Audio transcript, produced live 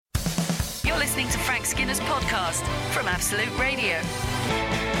listening to Frank Skinner's podcast from Absolute Radio.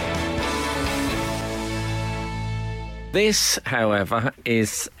 This, however,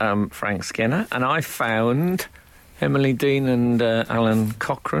 is Frank Skinner, and I found Emily Dean and Alan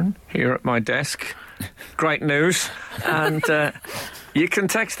Cochrane here at my desk. Great news. And you can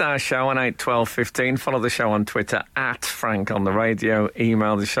text our show on 81215, follow the show on Twitter at Frank on the Radio,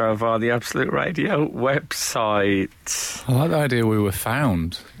 email the show via the Absolute Radio website. I like the idea we were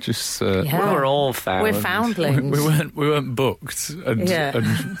found. Just we were all found. We're foundlings. We weren't booked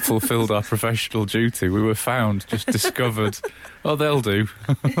and fulfilled our professional duty. We were found, just discovered. Oh, they'll do.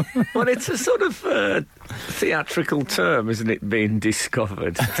 Well, it's a sort of theatrical term, isn't it, being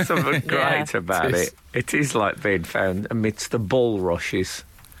discovered? Something great about it. It is like being found amidst the bulrushes.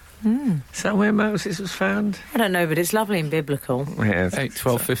 Is that where Moses was found? I don't know, but it's lovely and biblical. Yeah, 8,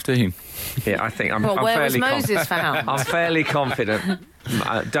 12, 15. Yeah, I think I'm where fairly was Moses found? I'm fairly confident.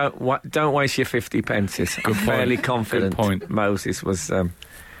 Don't waste your 50 pences. I'm fairly confident Moses was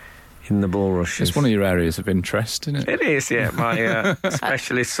in the bulrushes. It's one of your areas of interest, isn't it? It is, yeah. My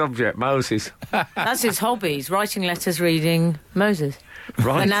specialist subject, Moses. That's his hobbies, writing letters, reading Moses.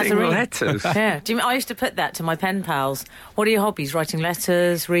 Writing letters? Yeah. I used to put that to my pen pals. What are your hobbies? Writing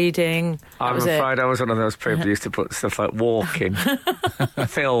letters, reading? I'm afraid I was one of those people who used to put stuff like walking,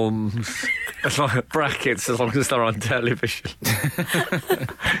 films, like brackets, as long as they're on television.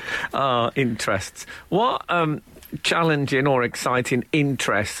 Interests. What challenging or exciting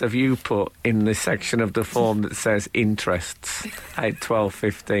interests have you put in the section of the form that says interests? 8, 12,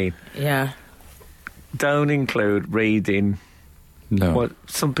 15. Yeah. Don't include reading. No. Well,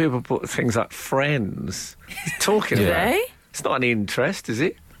 some people put things like friends. Talking about it. It's not an interest, is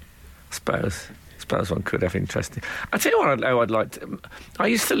it? I suppose one could have interest in. I tell you what, I'd like to. I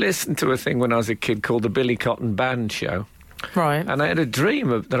used to listen to a thing when I was a kid called the Billy Cotton Band Show. Right. And I had a dream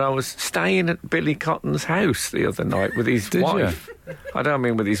that I was staying at Billy Cotton's house the other night with his wife. You? I don't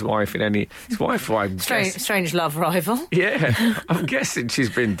mean with his wife in any... His wife, strange love rival. Yeah. I'm guessing she's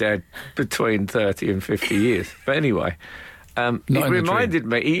been dead between 30 and 50 years. But anyway... it reminded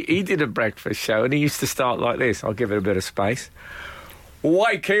me, he did a breakfast show and he used to start like this. I'll give it a bit of space.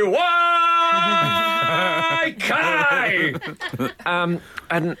 Wakey wakey!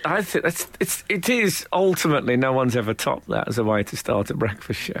 And I think it is ultimately, no one's ever topped that as a way to start a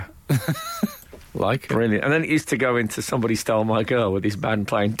breakfast show. Like it. Brilliant. And then it used to go into Somebody Stole My Girl with his band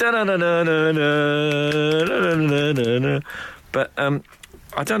playing. But I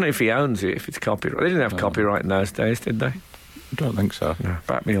don't know if he owns it, if it's copyright. They didn't have copyright in those days, did they? I don't think so. No,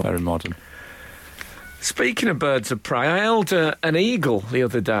 back me up. Very modern. Speaking of birds of prey, I held an eagle the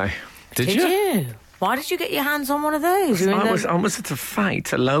other day. Did you? Why did you get your hands on one of those? I was at a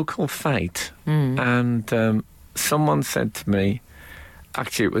fete, a local fete, and someone said to me,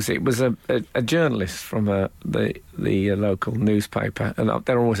 actually it was a journalist from the local newspaper, and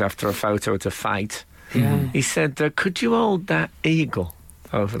they're always after a photo at a fete. Yeah. He said, could you hold that eagle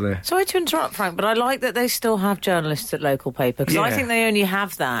over there? Sorry to interrupt, Frank, but I like that they still have journalists at local paper, because I think they only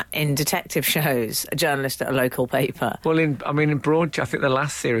have that in detective shows, a journalist at a local paper. Well, in Broadchurch, I think the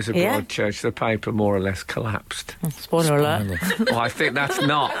last series of Broadchurch, the paper more or less collapsed. Spoiler alert. Well, I think it's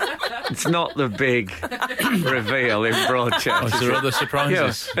not the big reveal in Broadchurch. Is there other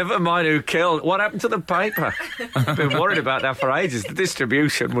surprises? Yeah, never mind who killed. What happened to the paper? I've been worried about that for ages. The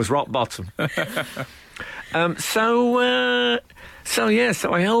distribution was rock bottom. So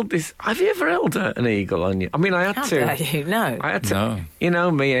I held this. Have you ever held an eagle on you? I mean, I had to. How dare you? No. I had to. No. You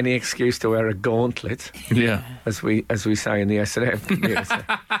know me, any excuse to wear a gauntlet. Yeah. As we say in the S&M community.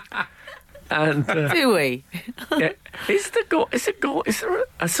 And do we? Yeah. Is there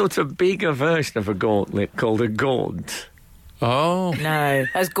a sort of bigger version of a gauntlet called a gaunt? Oh. No.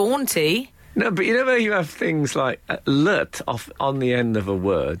 As gaunty. No, but you know where you have things like "lut" on the end of a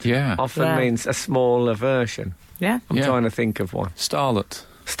word? Yeah. Often means a smaller version. Yeah. I'm trying to think of one. Starlet.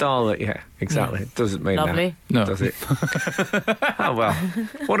 Yeah, exactly. Yeah. It doesn't mean lovely. that. No. Does it? Oh, well.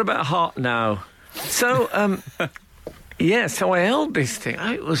 What about hot now? So, so I held this thing.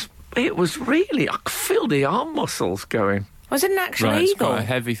 It was really... I could feel the arm muscles going. Was it an actual eagle? eagle? It's quite a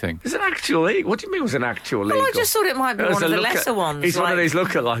heavy thing. It's an actual eagle. What do you mean it was an actual eagle? Well, I just thought it might be one of the lesser ones. He's one of these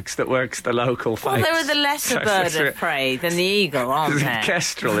lookalikes that works the local fights. Well, they were the lesser bird of prey than the eagle, aren't they? There's a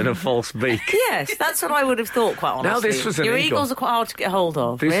kestrel in a false beak. Yes, that's what I would have thought, quite honestly. No, this was an Your eagle. eagles are quite hard to get hold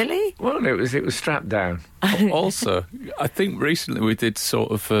of. Really? Well, it was strapped down. Also, I think recently we did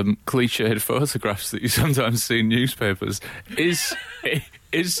sort of cliched photographs that you sometimes see in newspapers.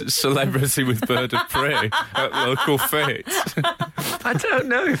 is celebrity with bird of prey at local fates. I don't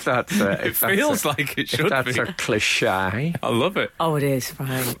know if that's It feels like it should that's be. a cliche. I love it. Oh, it is,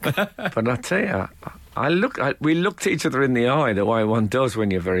 Frank. But I tell you, we looked at each other in the eye the way one does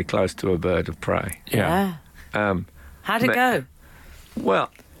when you're very close to a bird of prey. Yeah. How'd it go? Well,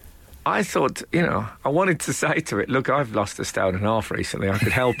 I thought, I wanted to say to it, look, I've lost 1.5 stone recently. I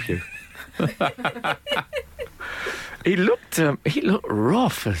could help you. He looked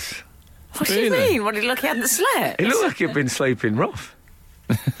rough as. What do you mean? What did he look? He hadn't slept. He looked like he'd been sleeping rough.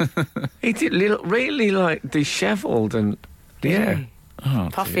 He did look really like dishevelled and Oh,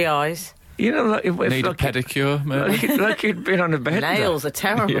 puffy eyes. Need a pedicure, maybe? like he'd been on a bed. Nails are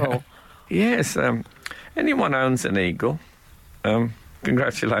terrible. Yes. Anyone owns an eagle?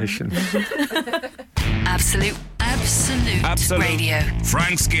 Congratulations. Absolute Radio.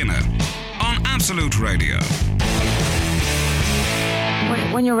 Frank Skinner on Absolute Radio.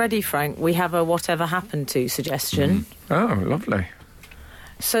 When you're ready, Frank, we have a whatever happened to suggestion. Oh, lovely.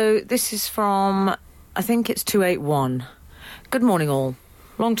 So this is from, I think it's 281. Good morning, all.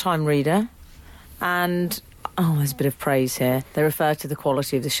 Long-time reader. And, there's a bit of praise here. They refer to the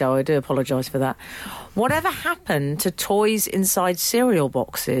quality of the show. I do apologise for that. Whatever happened to toys inside cereal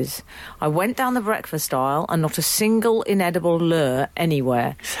boxes? I went down the breakfast aisle and not a single inedible lure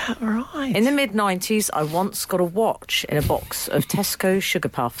anywhere. Is that right? In the mid-90s, I once got a watch in a box of Tesco Sugar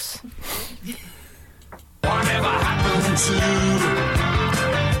Puffs. Whatever happened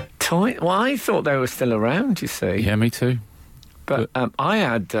to... Well, I thought they were still around, you see. Yeah, me too. But I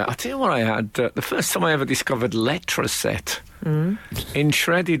had, I'll tell you what I had, the first time I ever discovered Letraset. In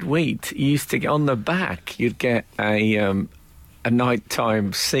shredded wheat, you used to get on the back, you'd get a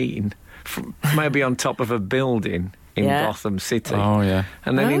nighttime scene, maybe on top of a building in Gotham City. Oh, yeah.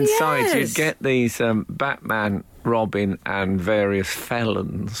 And then inside you'd get these Batman, Robin and various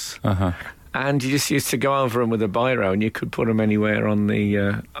felons. Uh-huh. And you just used to go over them with a biro and you could put them anywhere on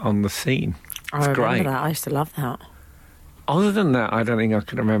the scene. It's great. That. I used to love that. Other than that, I don't think I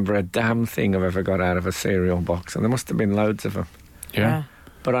can remember a damn thing I've ever got out of a cereal box, and there must have been loads of them. Yeah.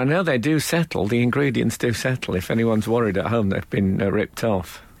 But I know they do settle, the ingredients do settle. If anyone's worried at home, they've been ripped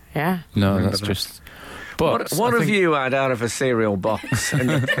off. Yeah. No, Remember that's that. just... But What have you had out of a cereal box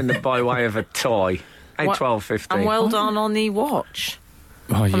by way of a toy? 8, 12, 15. And well done on the watch.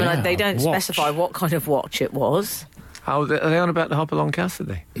 Oh, yeah. I mean, they don't Watch. specify what kind of watch it was. Oh, are they on about the Hopalong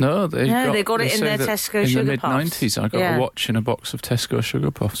Cassidy? No, they got it in say their that Tesco in Sugar the Puffs. mid-90s, I got a watch in a box of Tesco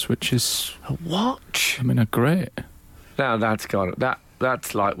Sugar Puffs, which is... A watch? I mean, a great... No, that's got it.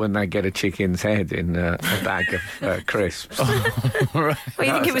 That's like when they get a chicken's head in a bag of crisps. Right. Well,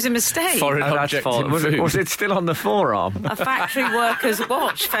 you think it was a mistake? Foreign Oh, object that's in was food. it still on the forearm? A factory worker's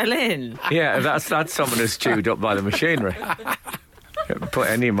watch fell in. Yeah, that's someone who's chewed up by the machinery. Put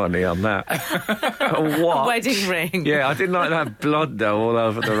any money on that. What? A wedding ring. Yeah, I didn't like that blood though all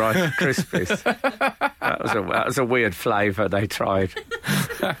over the Rice Krispies. That was a weird flavour they tried.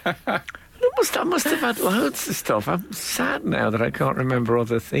 I must have had loads of stuff. I'm sad now that I can't remember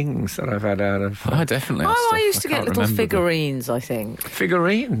other things that I've had out of I definitely had stuff. I used to get can't little remember them. figurines, I think.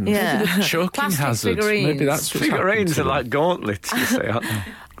 figurines. Yeah. Choking Plastic hazard. figurines. Maybe that's what's Figurines are happened like gauntlets, you see, aren't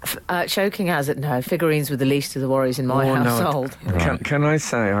they? Choking hazard, no. Figurines were the least of the worries in my Oh, no. household. Right. Can I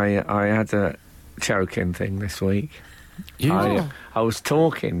say I had a choking thing this week? You? I was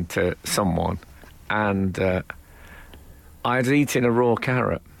talking to someone and I'd eaten a raw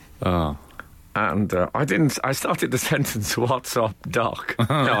carrot. Oh. And I started the sentence, "What's up, Doc?"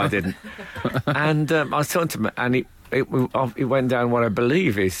 No, I didn't. And I was talking to him, and it went down what I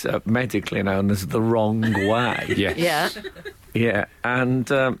believe is medically known as the wrong way. Yes. Yeah. Yeah,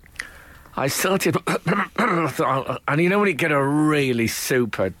 and I started, and you know when you get a really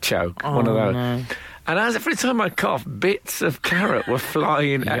super choke, one of those. No. And every time I cough, bits of carrot were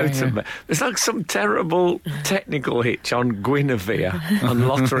flying out of me. It's like some terrible technical hitch on Guinevere on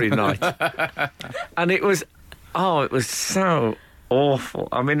lottery night. And it was so awful.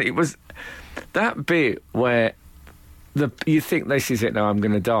 I mean, it was that bit where you think, this is it now, I'm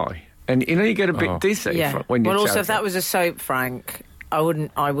going to die. And, you get a bit dizzy when you're Well, also, choking. if that was a soap, Frank, I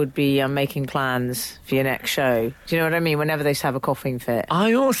would be making plans for your next show. Do you know what I mean? Whenever they have a coughing fit.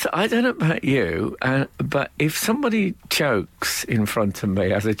 I don't know about you, but if somebody chokes in front of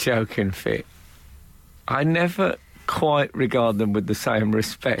me as a choking fit, I never quite regard them with the same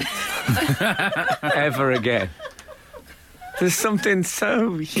respect ever again. There's something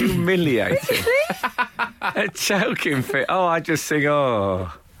so humiliating. A choking fit. Oh, I just think,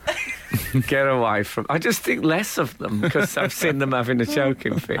 get away from... I just think less of them because I've seen them having a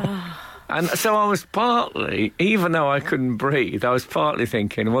choking fit. And so I was partly, even though I couldn't breathe, I was partly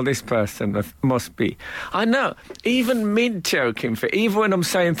thinking, well, this person must be... I know, even mid-joking, even when I'm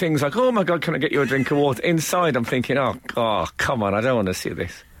saying things like, oh, my God, can I get you a drink of water? Inside, I'm thinking, oh, come on, I don't want to see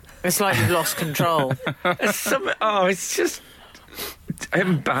this. It's like you've lost control. It's just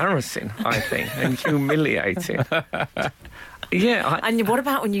embarrassing, I think, and humiliating. Yeah. And what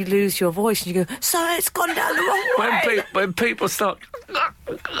about when you lose your voice and you go, sorry, it's gone down the wrong way? When people start...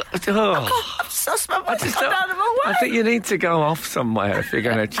 It's gone down the wrong way. I think you need to go off somewhere if you're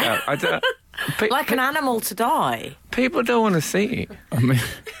going to chat. Like an animal to die. People don't want to see it. I mean...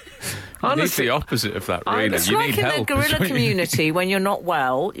 Honestly, it's the opposite of that, really. It's you like need in help. the gorilla community, when you're not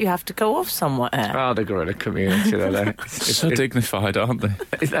well, you have to go off somewhere. Oh, the gorilla community, they're so dignified, aren't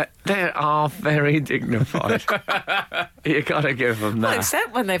they? They are very dignified. You got to give them that. Well,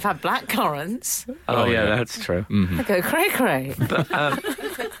 except when they've had blackcurrants. Oh, yeah, that's true. Mm-hmm. They go cray-cray. But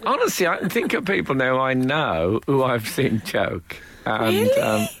honestly, I can think of people now I know who I've seen choke. And,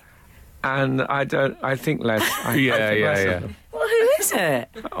 Really? And I think less. Yeah. Well, who is it?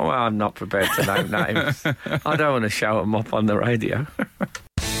 Well, I'm not prepared to name names. I don't want to shout them up on the radio.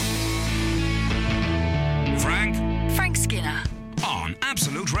 Frank Skinner. on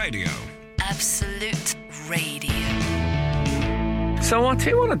Absolute Radio. Absolute Radio. So I'll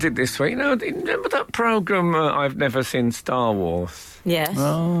tell you what I did this week. Remember that programme, I've Never Seen Star Wars? Yes.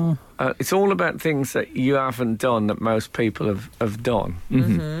 Oh. It's all about things that you haven't done that most people have done.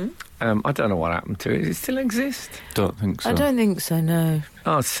 Mm-hmm. I don't know what happened to it. Does it still exist? Don't think so. I don't think so, no.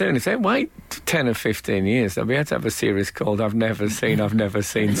 Oh, soon. If they wait 10 or 15 years, they'll be able to have a series called I've Never Seen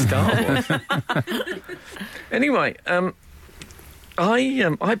Star Wars. Anyway,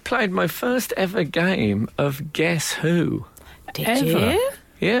 I played my first ever game of Guess Who. Did you?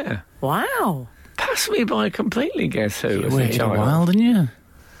 Yeah. Wow. Passed me by completely, Guess Who, You as a waited a child. while, didn't you?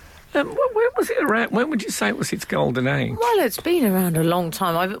 When was it around? When would you say it was its golden age? Well, it's been around a long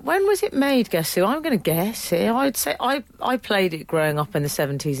time. When was it made, Guess Who? I'm going to guess here. I'd say I played it growing up in the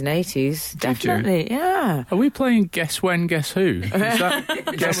 70s and 80s. Did you? Definitely, yeah. Are we playing Guess When, Guess Who? Is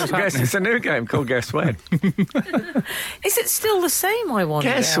that, Guess it's a new game called Guess When. Is it still the same, I wonder?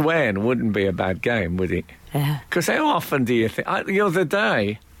 Guess When wouldn't be a bad game, would it? Yeah. Because how often do you think... the other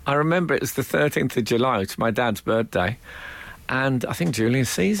day, I remember it was the 13th of July, it's my dad's birthday, and I think Julius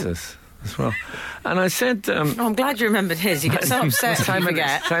Caesar's as well. And I said... I'm glad you remembered his. You get so upset if you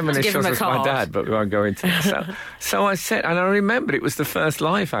forget Same to give him initials a as card. my dad, but we won't go into it. So I said... And I remembered it was the first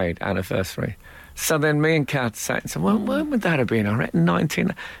Live Aid anniversary. So then me and Kat sat and said, well, when would that have been? I reckon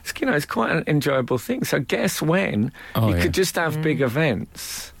 19... It's quite an enjoyable thing. So Guess When, you could just have big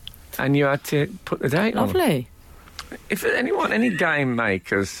events, and you had to put the date on. Lovely. If any game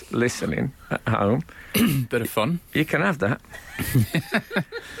makers listening at home, bit of fun. you can have that.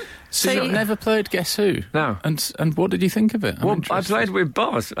 So you've never played Guess Who? No. And what did you think of it? Well, I played with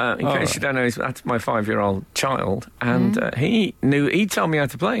Boz. In case you don't know, that's my 5-year-old child, and he told me how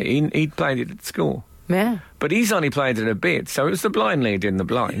to play it. He'd played it at school. Yeah. But he's only played it a bit, so it was the blind lead in the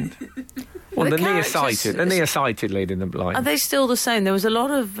blind. Well, the nearsighted lead in the blind. Are they still the same? There was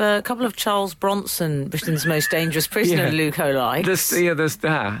a couple of Charles Bronson, Britain's most dangerous prisoner, lookalikes. There's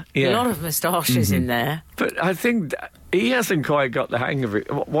that. Yeah. A lot of moustaches in there. But I think he hasn't quite got the hang of it.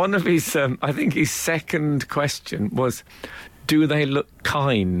 One of his, I think his second question was, do they look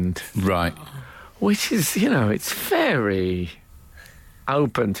kind? Right. Which is, it's very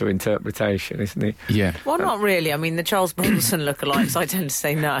open to interpretation, isn't it? Yeah. Well, not really. I mean, the Charles Bronson lookalikes, I tend to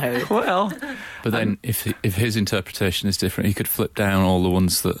say no. Well... But then if his interpretation is different, he could flip down all the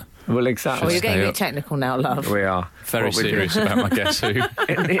ones that... Well, exactly. Oh, you're getting a bit technical now, love. We are. Very serious about my Guess Who.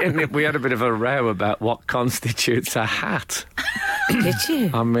 We had a bit of a row about what constitutes a hat. Did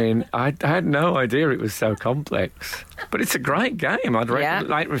you? I mean, I had no idea it was so complex. But it's a great game. I'd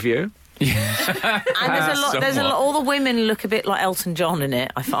like review. And there's a lot. All the women look a bit like Elton John in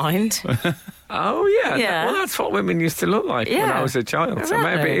it, I find. Oh, yeah. Yeah. Well, that's what women used to look like when I was a child. So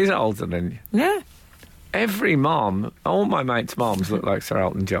maybe it is older than you. Yeah. Every mom, all my mates' moms look like Sir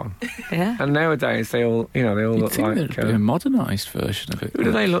Elton John. Yeah. And nowadays they all look think like... a modernised version of it. Who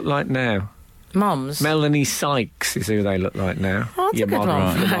do they look like now? Mums. Melanie Sykes is who they look like now. Oh, that's a good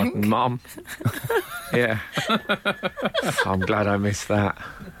one, Frank. modern mom. Yeah. I'm glad I missed that.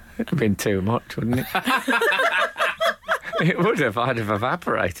 It'd have been too much, wouldn't it? It would have. I'd have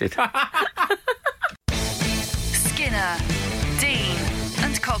evaporated. Skinner, Dean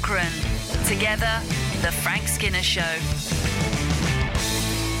and Cochrane. Together, The Frank Skinner Show.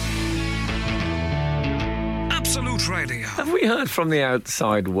 Absolute Radio. Have we heard from the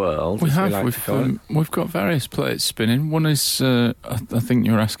outside world? We as have. like to call it? We've got various plates spinning. One is, I think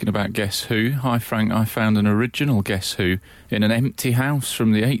you're asking about Guess Who. Hi, Frank. I found an original Guess Who in an empty house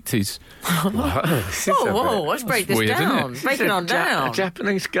from the 80s. Whoa, let's break this weird, down. isn't it? Break it on down. A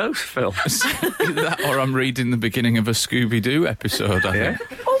Japanese ghost film. That, or I'm reading the beginning of a Scooby-Doo episode, I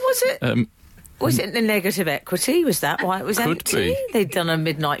think. Or was it? Was it the negative equity? Was that why it was Could empty? be. They'd done a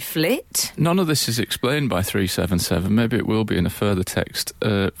midnight flit. None of this is explained by 377. Maybe it will be in a further text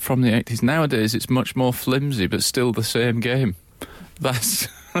from the 80s. Nowadays, it's much more flimsy, but still the same game. That's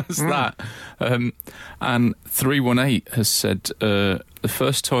that. And 318 has said, the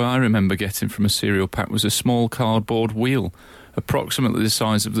first toy I remember getting from a cereal pack was a small cardboard wheel, approximately the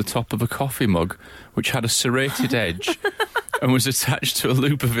size of the top of a coffee mug, which had a serrated edge and was attached to a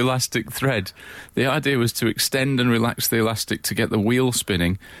loop of elastic thread. The idea was to extend and relax the elastic to get the wheel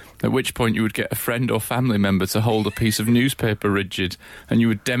spinning, at which point you would get a friend or family member to hold a piece of newspaper rigid and you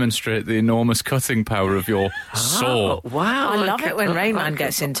would demonstrate the enormous cutting power of your saw. Wow. I love it when Rayman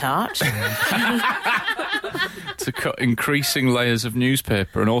gets in touch. To cut increasing layers of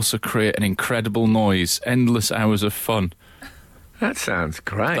newspaper and also create an incredible noise. Endless hours of fun. That sounds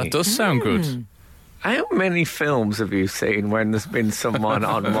great. That does sound good. How many films have you seen when there's been someone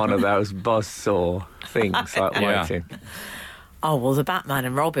on one of those buzzsaw things, like Yeah. waiting? Oh, well, the Batman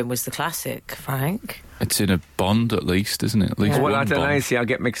and Robin was the classic, Frank. It's in a Bond, at least, isn't it? At least Well, one I don't know. Bond. See, I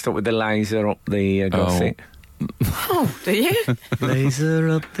get mixed up with the laser up the gusset. Oh, do you? Laser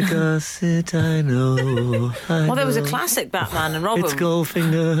up the gusset, I know. Well, there was a classic Batman and Robin. It's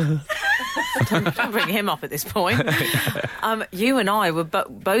Goldfinger. Don't bring him up at this point. You and I were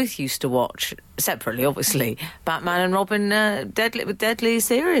both used to watch, separately obviously, Batman and Robin with deadly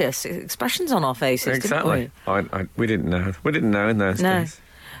serious expressions on our faces, Exactly. didn't we? We didn't know. We didn't know in those days.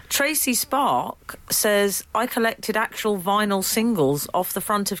 Tracy Spark says, I collected actual vinyl singles off the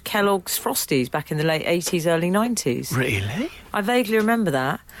front of Kellogg's Frosties back in the late 80s, early 90s. Really? I vaguely remember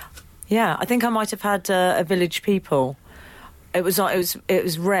that. Yeah, I think I might have had a Village People. It was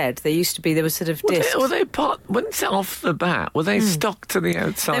red. There used to be, there was sort of discs. Were they once off the bat, were they stuck to the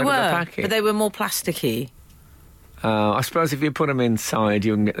outside They of were, the packet? but they were more plasticky. I suppose if you put them inside,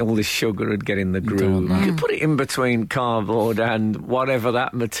 you can get all the sugar would get in the groove. You could put it in between cardboard and whatever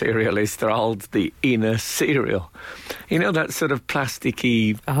that material is to hold the inner cereal. You know, that sort of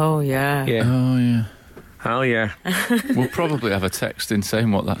plasticky... Oh, yeah. Yeah. Oh, yeah. Oh, yeah. We'll probably have a text in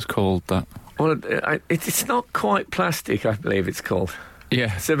saying what that's called, that. Well, it's not quite plastic, I believe it's called.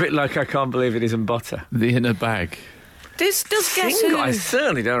 Yeah. It's a bit like I can't believe it isn't butter. The inner bag. Does Guess Who... I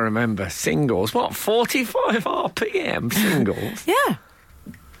certainly don't remember singles. What, 45 RPM singles? Yeah.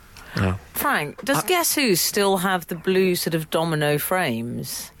 Oh. Frank, does Guess Who still have the blue sort of domino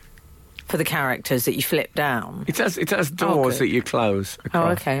frames for the characters that you flip down? It has doors that you close across.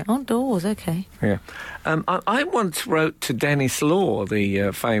 Oh, okay. Oh, doors, okay. Yeah. I once wrote to Dennis Law,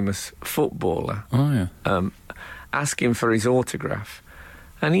 the famous footballer, Oh, yeah. asking for his autograph.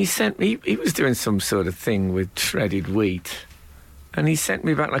 And he was doing some sort of thing with shredded wheat. And he sent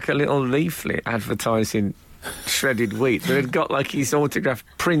me back like a little leaflet advertising shredded wheat that had got like his autograph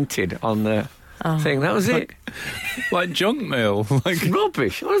printed on the thing. That was it. Like junk mail. It's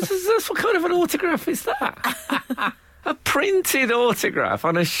rubbish. What kind of an autograph is that? A printed autograph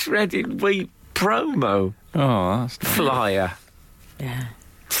on a shredded wheat promo Oh, that's... flyer. Yeah.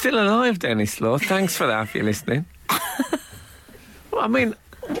 Still alive, Dennis Law. Thanks for that, if you're listening. Well, I mean,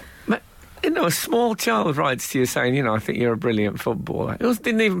 you know, a small child writes to you saying, I think you're a brilliant footballer. He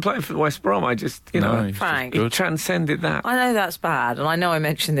didn't even play for West Brom. I just, Frank. he transcended that. I know that's bad, and I know I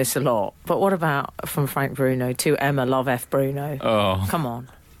mention this a lot, but what about from Frank Bruno to Emma Love F. Bruno? Oh. Come on.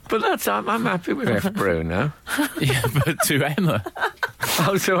 But I'm happy with F. Bruno. Yeah, but to Emma.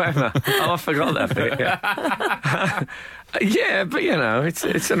 Oh, to Emma. Oh, I forgot that bit, yeah. Yeah, but,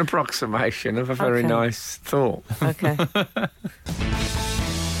 it's an approximation of a very nice thought. Okay.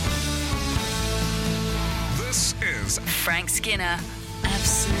 This is Frank Skinner,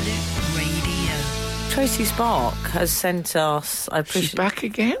 Absolute Radio. Tracy Spark has sent us... She's back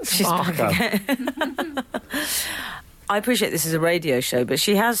again? She's back again. I appreciate this is a radio show, but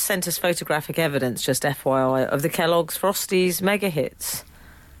she has sent us photographic evidence, just FYI, of the Kellogg's Frosties mega hits.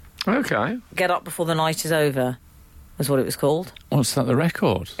 Okay. Get Up Before the Night Is Over was what it was called. What's that, the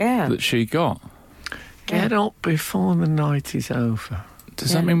record? Yeah. That she got? Get up before the night is over.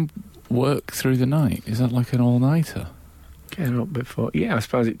 Does that mean work through the night? Is that like an all-nighter? Get up before... Yeah, I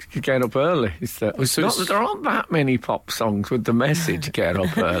suppose it's get up early. There aren't that many pop songs with the message, get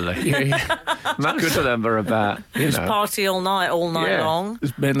up early. Most of them are about, Just party all night long.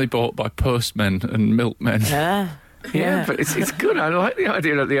 It's mainly bought by postmen and milkmen. Yeah, but it's good. I like the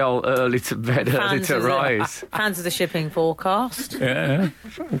idea of the old early to bed, early to rise. Fans of the shipping forecast. Yeah.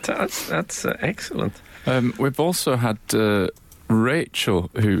 That's excellent. We've also had... Rachel,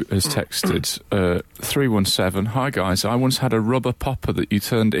 who has texted 317, "Hi guys, I once had a rubber popper that you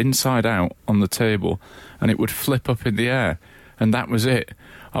turned inside out on the table and it would flip up in the air, and that was it.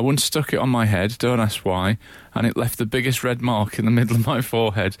 I once stuck it on my head, don't ask why, and it left the biggest red mark in the middle of my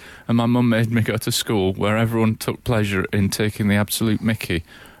forehead, and my mum made me go to school where everyone took pleasure in taking the absolute mickey."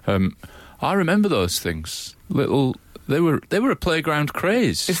 I remember those things. They were a playground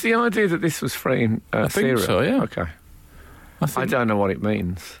craze. Is the idea that this was free in I think so, yeah. Okay. I don't know what it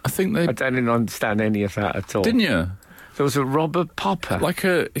means. I didn't understand any of that at all. Didn't you? There was a rubber popper.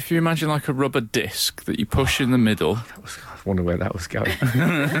 If you imagine like a rubber disc that you push in the middle. I wonder where that was going.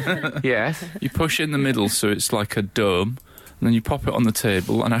 Yes. You push in the middle so it's like a dome, and then you pop it on the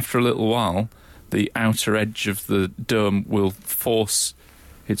table, and after a little while, the outer edge of the dome will force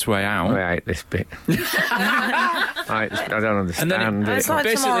its way out. I hate this bit. I don't understand. And then it's like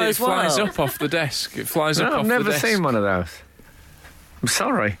basically it flies well. up off the desk. It flies up off I've the never desk. seen one of those. I'm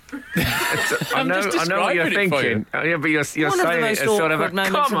sorry. I know what you're thinking. Yeah, but you're One of the saying most it as sort of a awkward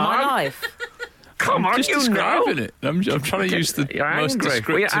moments of my life. Come on, just you know. describing it. I'm trying to use the You're most angry.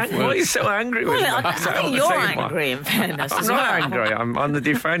 descriptive Why are you words. so angry with me? I think you're angry, in fairness. I'm not angry. I'm on the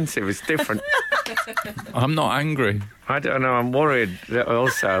defensive. It's different. I'm not angry. I don't know. I'm worried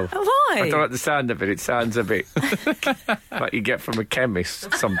also. Why? I don't like the sound of it. It sounds a bit like you get from a chemist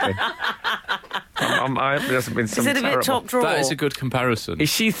or something. There's been some Is it a bit terrible... top drawer? That is a good comparison. Is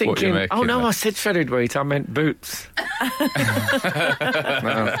she what you're thinking, making oh no, there. I said featherweight, I meant boots.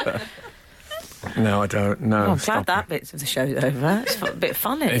 No, I don't. No, I'm stop glad that bit's of the show's over. It's a bit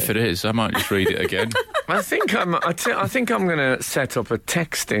funny. If it is, I might just read it again. I think I'm going to set up a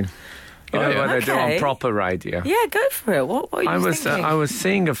texting. You know, yeah. what they do on Okay. proper radio. Yeah, go for it. What are you thinking? I was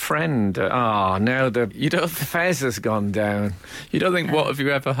seeing a friend. Now the fez has gone down. You don't think, what have you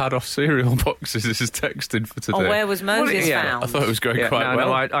ever had off cereal boxes? This is texted for today. Oh, where was Moses yeah, found? I thought it was going Yeah, quite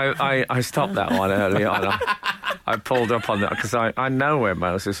well. I stopped that one early on. I pulled up on that because I know where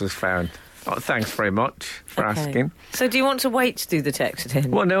Moses was found. Oh, thanks very much for asking. So do you want to wait to do the texting?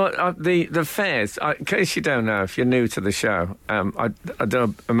 Well, no, the fairs, in case you don't know, if you're new to the show, I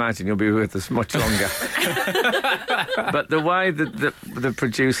don't imagine you'll be with us much longer. But the way that the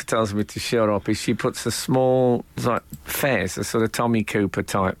producer tells me to shut up is she puts the small fairs, the sort of Tommy Cooper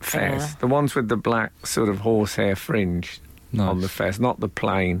type fairs, Yeah. the ones with the black sort of horsehair fringe on the fairs, not the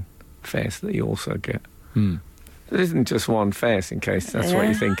plain fairs that you also get. There isn't just one fairs, in case that's what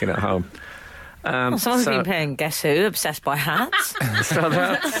you're thinking at home. Someone's been playing Guess Who, obsessed by hats. So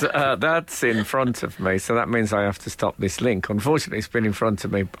that's in front of me, so that means I have to stop this link. Unfortunately, it's been in front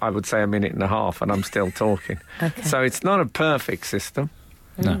of me, I would say, a minute and a half, and I'm still talking. Okay. So it's not a perfect system.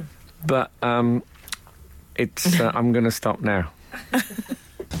 No. But it's. I'm going to stop now.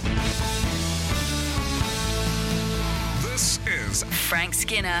 This is Frank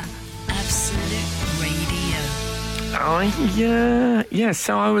Skinner, Absolute Radio. Yeah.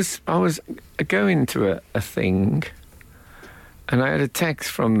 So I was going to a thing, and I had a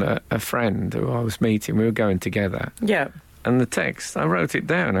text from a friend who I was meeting. We were going together. Yeah. And the text, I wrote it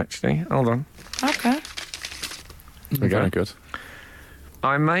down, actually. Hold on. Okay. Very good.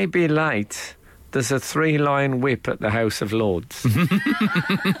 I may be late. There's a 3-line whip at the House of Lords. Oh,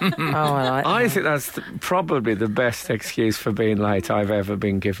 I like I that. think that's probably the best excuse for being late I've ever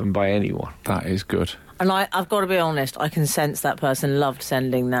been given by anyone. That is good. And I've got to be honest, I can sense that person loved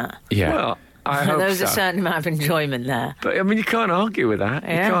sending that. Yeah. Well, I hope There was so. a certain amount of enjoyment there. But, I mean, you can't argue with that.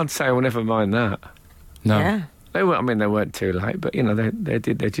 Yeah. You can't say, well, never mind that. No. Yeah. They weren't too late, but, you know, they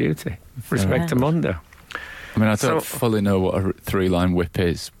did their duty. Respectamundo. I mean, I don't fully know what a 3-line whip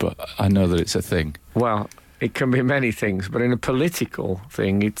is, but I know that it's a thing. Well, it can be many things, but in a political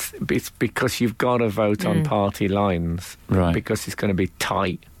thing, it's because you've got to vote on party lines. Right. Because it's going to be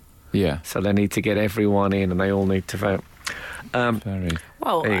tight. Yeah. So they need to get everyone in and they all need to vote. Very.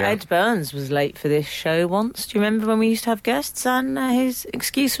 Well, There you go. Ed Burns was late for this show once. Do you remember when we used to have guests? And his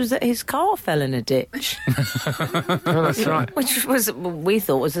excuse was that his car fell in a ditch. Oh, that's right. Which we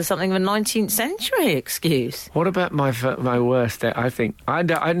thought was something of a 19th century excuse. What about my worst day? I think I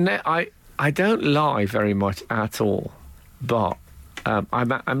don't lie very much at all, but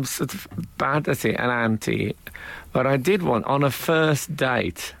I'm sort of bad at it and anti it. But I did one on a first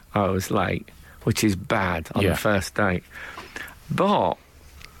date. I was late which is bad on Yeah. the first date. But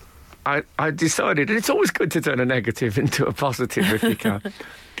I decided, and it's always good to turn a negative into a positive if you can.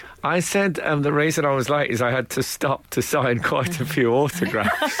 I said the reason I was late is I had to stop to sign quite a few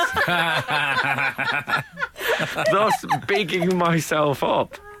autographs. Thus bigging myself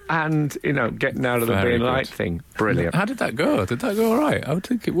up and, getting out of the Very being good. late thing. Brilliant. How did that go? Did that go all right? I would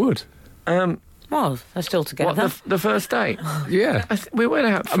think it would. Well, they're still together. What, the first date? Yeah. We went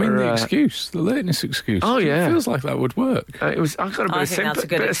out for... I mean, the excuse, the lateness excuse. Oh, yeah. It feels like that would work. I got a I think that's a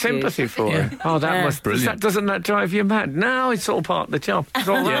good bit of excuse. sympathy for Yeah. it. Oh, that Yeah. must... Brilliant. Doesn't that drive you mad? No, it's all part of the job. It's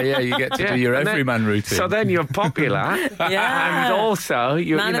all Yeah, that. yeah, you get to do your and then- everyman routine. So then you're popular. Yeah. And also,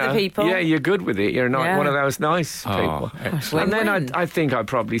 Man of the people. Yeah, you're good with it. You're not Yeah. one of those nice people. Excellent. And then Win-win. I think I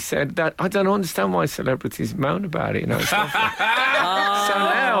probably said that I don't understand why celebrities moan about it. It's lovely. So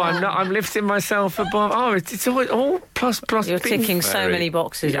now I'm lifting myself above. Oh, it's all plus. You're ticking so very- many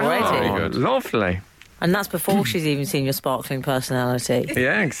boxes Oh, already. Very good. lovely. And that's before she's even seen your sparkling personality.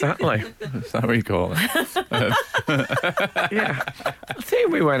 Yeah, exactly. Is that what you call it? Yeah, I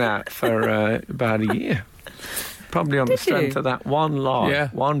think we went out for about a year. Probably on the Did strength you? of that one lie. Yeah.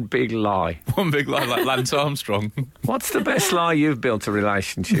 One big lie. One big lie like Lance Armstrong. What's the best lie you've built a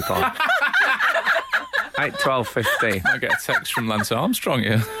relationship on? 8, 12, 15. I get a text from Lance Armstrong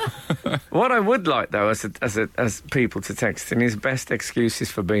here. What I would like, though, as people to text in is best excuses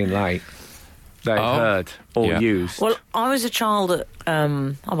for being late they've heard or Yeah. used. Well, I was a child at...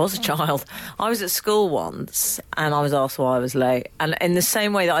 I was a child. I was at school once and I was asked why I was late. And in the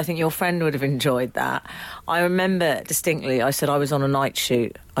same way that I think your friend would have enjoyed that, I remember distinctly I said I was on a night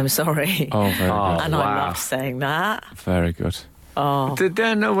shoot. I'm sorry. Oh, very Oh. good. and wow. I loved saying that. Very good. Oh, Did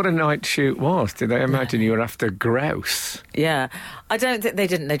they know what a night shoot was? Did they imagine you were after grouse? yeah. I don't think they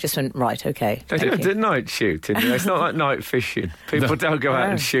didn't. They just went, right, OK. They thank do you. night shooting. It's not like night fishing. People don't go out No.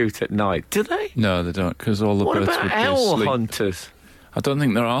 and shoot at night, do they? No, they don't, because all the What birds about would be owl asleep. hunters? I don't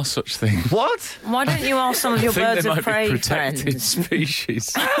think there are such things. What? Why don't you ask some of your I think birds they of might prey be protected friends?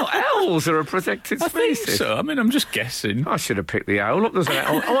 species. Owls are a protected I think species. so. I mean, I'm just guessing. I should have picked the owl up. There's an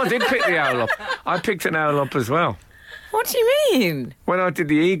owl. Oh, I did pick the owl up. I picked an owl up as well. What do you mean? When I did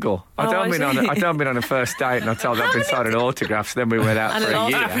the eagle, Oh, I I'd see. been on a first date and I told her I'd been signing autographs. Then we went out And for a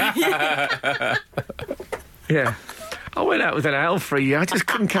year. Yeah, I went out with an owl for a year. I just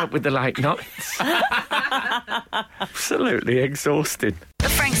couldn't cope with the late nights. Absolutely exhausting. The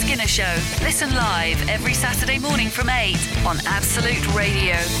Frank Skinner Show. Listen live every Saturday morning from 8 on Absolute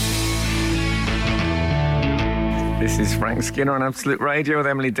Radio. This is Frank Skinner on Absolute Radio with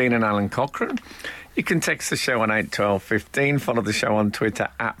Emily Dean and Alan Cochrane. You can text the show on 8 12 15, follow the show on Twitter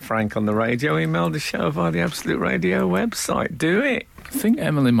at Frank on the Radio, email the show via the Absolute Radio website. Do it. I think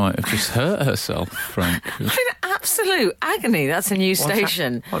Emily might have just hurt herself, Frank. In absolute agony. That's a new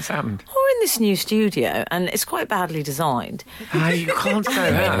station. What's happened? We're in this new studio and it's quite badly designed. Hey, you can't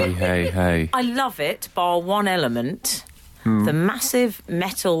say that. Hey. I love it, bar one element, the massive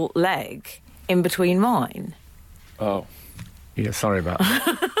metal leg in between mine. Oh. Yeah, sorry about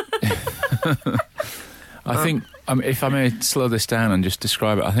that. I think, if I may slow this down and just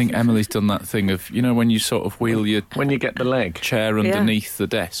describe it, I think Emily's done that thing of, when you sort of wheel your When you get the leg. chair underneath the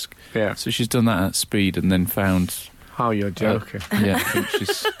desk. Yeah. So she's done that at speed and then found... Oh, you're joking. Yeah, I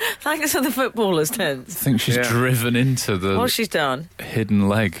Thanks to the footballers' tents. think she's Yeah. driven into the What she's done. hidden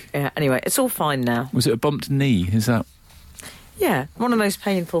leg. Yeah, anyway, it's all fine now. Was it a bumped knee? Is that... Yeah, one of the most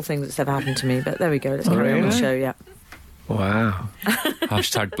painful things that's ever happened to me, but there we go. Let's carry on with the show, yeah. Wow.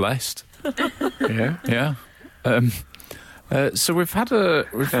 Hashtag blessed. Yeah. Yeah. So we've had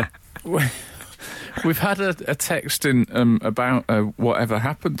we've had a text in about whatever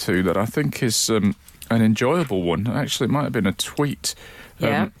happened to that I think is an enjoyable one. Actually, it might have been a tweet.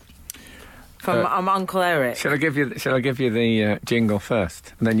 Yeah. From Uncle Eric. Shall I give you the jingle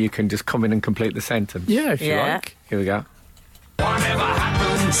first? And then you can just come in and complete the sentence. Yeah, if you Yeah. like. Here we go. Whatever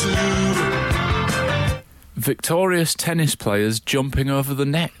happened to... Victorious tennis players jumping over the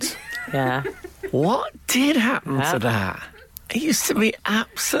net. Yeah. What did happen Yeah. to that? It used to be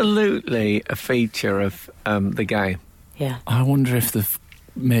absolutely a feature of the game. Yeah. I wonder if they've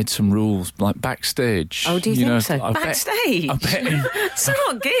made some rules, like backstage. Oh, do you think so? I bet- Backstage? I bet- It's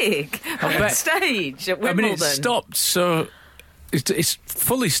not a gig. Backstage at I Wimbledon. mean, it stopped, so... It's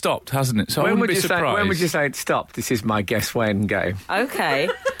fully stopped, hasn't it? So I When wouldn't would be you surprised. say? When would you say it stopped? This is my guess when game. Okay.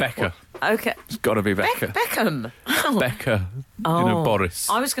 Becca. Okay. It's got to be Becca. Beckham. Oh. Becca. Oh. Boris.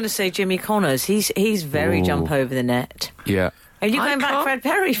 I was going to say Jimmy Connors. He's very Ooh. jump over the net. Yeah. Are you I going back can't- Fred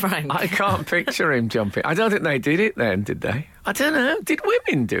Perry, Frank? I can't picture him jumping. I don't think they did it then, did they? I don't know. Did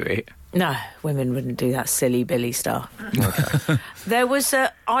women do it? No, women wouldn't do that silly Billy stuff. Okay. There was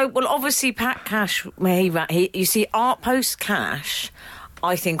obviously Pat Cash, you see, Art Post Cash,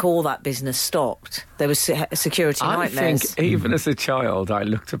 I think all that business stopped. There was security nightmares. I think even as a child, I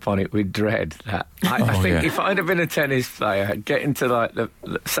looked upon it with dread. I think if I'd have been a tennis player, getting to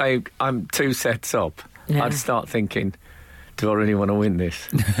say I'm 2 sets up, I'd start thinking, do I really want to win this?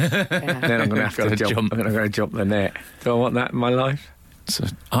 Then I'm going to have to jump. I'm going to jump the net. Do I want that in my life? So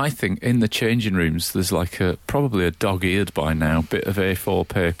I think in the changing rooms there's probably a dog-eared by now, bit of A4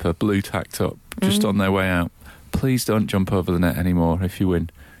 paper, blue tacked up, just on their way out. Please don't jump over the net anymore if you win,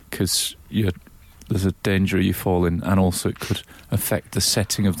 because there's a danger of you falling, and also it could affect the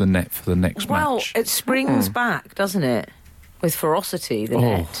setting of the net for the next match. Well, it springs back, doesn't it? With ferocity, the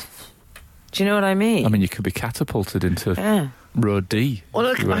net. Do you know what I mean? I mean, you could be catapulted into row D. Well,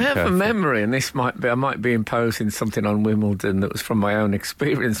 look, I have a memory, and I might be imposing something on Wimbledon that was from my own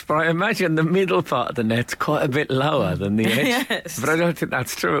experience, but I imagine the middle part of the net's quite a bit lower than the edge. Yes. But I don't think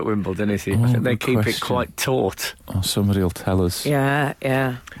that's true at Wimbledon, is it? I think they keep it quite taut. Oh, somebody will tell us. Yeah.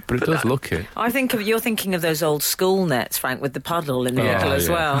 But it does look it. I think you're thinking of those old school nets, Frank, with the puddle in the middle as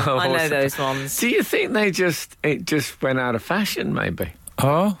well. Oh, I know those ones. Do you think it just went out of fashion, maybe?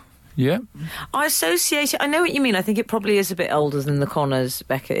 Oh, yeah. I associate it. I know what you mean. I think it probably is a bit older than the Connors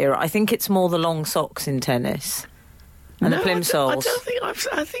Beckett era. I think it's more the long socks in tennis and the plimsolls. I don't think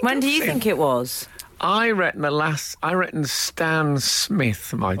I think. When do you think it was? I reckon Stan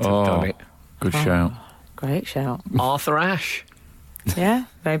Smith might have done it. Good shout. Great shout. Arthur Ashe. Yeah,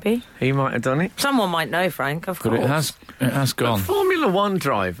 maybe. He might have done it. Someone might know, Frank, of course. But it has gone. But Formula One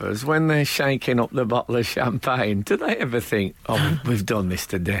drivers, when they're shaking up the bottle of champagne, do they ever think, we've done this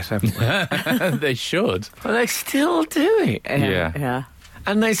to death, haven't we? They should. But they still do it. Yeah.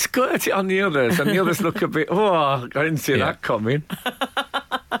 And they squirt it on the others, and the others look a bit, I didn't see that coming.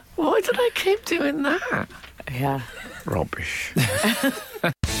 Why do they keep doing that? Yeah. Rubbish.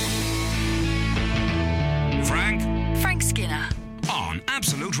 Frank Skinner. On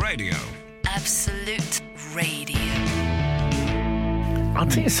Absolute Radio. Absolute Radio. I'll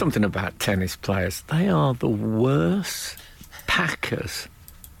tell you something about tennis players. They are the worst packers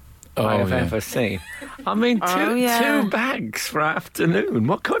I have ever seen. I mean, two bags for afternoon.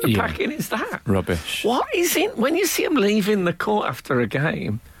 What kind of packing is that? Rubbish. What is it when you see them leaving the court after a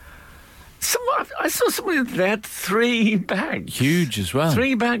game? I saw somebody that had 3 bags. Huge as well.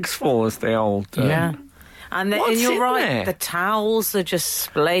 3 bags full as the old... And What's you're in right, there? the towels are just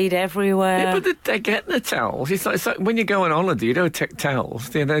splayed everywhere. Yeah, but they're getting the towels. It's like when you go on holiday, you don't take towels.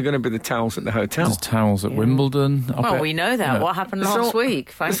 They're going to be the towels at the hotel. There's towels at Wimbledon. We know that. What happened last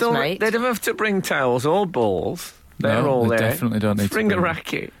week? Thanks, mate. They don't have to bring towels or balls. They're all there. Definitely don't need to bring a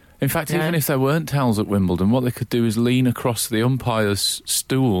racket. In fact, even if there weren't towels at Wimbledon, what they could do is lean across the umpire's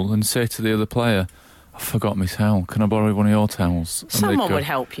stool and say to the other player, I forgot my towel. Can I borrow one of your towels? And someone would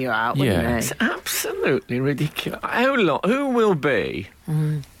help you out, wouldn't they? It's absolutely ridiculous. Who will be?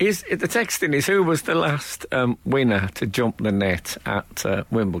 Is the texting is who was the last winner to jump the net at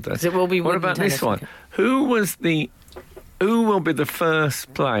Wimbledon? It will be. What about this one? Who will be the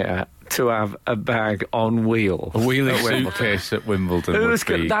first player to have a bag on wheel? A wheelie suitcase at Wimbledon. It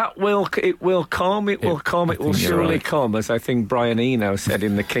will come. It will surely come, as I think Brian Eno said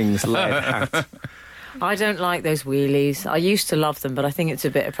in the King's Lead hat. I don't like those wheelies. I used to love them, but I think it's a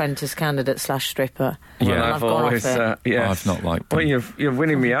bit apprentice candidate / stripper. Yeah, I've gone off it. I've not liked them. Well, you're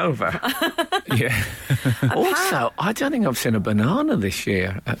winning me over. Yeah. Also, I don't think I've seen a banana this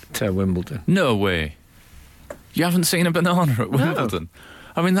year at Wimbledon. No way. You haven't seen a banana at Wimbledon? No.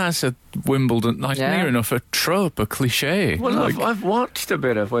 I mean, that's a Wimbledon, near enough a trope, a cliché. Well, I've watched a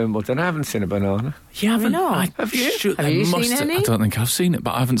bit of Wimbledon. I haven't seen a banana. You haven't? Have you? Have you seen any? I don't think I've seen it,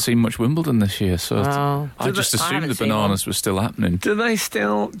 but I haven't seen much Wimbledon this year, so I just assumed the bananas were still happening. Do they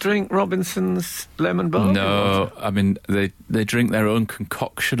still drink Robinson's lemon barley? No, I mean, they drink their own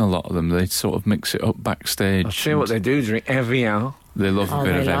concoction, a lot of them. They sort of mix it up backstage. I'll tell you what they do, drink Evian. They love a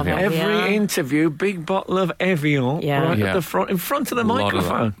bit of Evian. Every interview, big bottle of Evian at the front, in front of the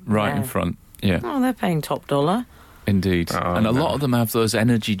microphone. In front, yeah. Oh, they're paying top dollar. Indeed. And a lot of them have those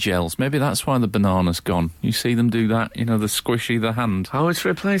energy gels. Maybe that's why the banana's gone. You see them do that, the squishy, the hand. Oh, it's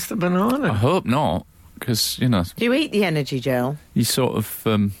replaced the banana? I hope not, because, Do you eat the energy gel? You sort of...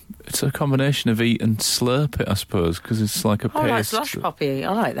 it's a combination of eat and slurp it, I suppose, because it's like a paste. Oh, like slush puppy.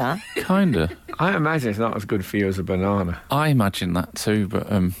 I like that. Kinda. I imagine it's not as good for you as a banana. I imagine that too, but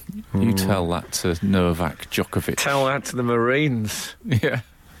you tell that to Novak Djokovic. Tell that to the Marines. Yeah.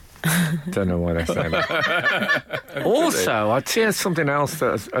 Don't know why they say that. Also, I'd say something else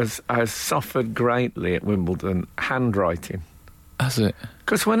that has suffered greatly at Wimbledon: handwriting. Has it?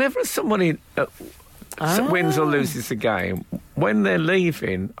 Because whenever somebody wins or loses a game, when they're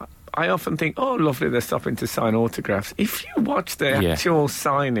leaving, I often think, oh, lovely, they're stopping to sign autographs. If you watch the actual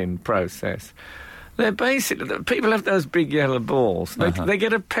signing process, they're basically... People have those big yellow balls. They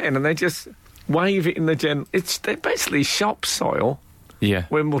get a pen and they just wave it in the they're basically shop soil. Yeah.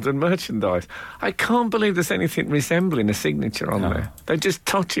 Wimbledon merchandise. I can't believe there's anything resembling a signature on there. They just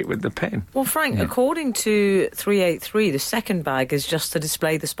touch it with the pen. Well, Frank, according to 383, the second bag is just to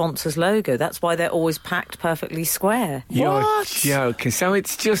display the sponsor's logo. That's why they're always packed perfectly square. You're joking. So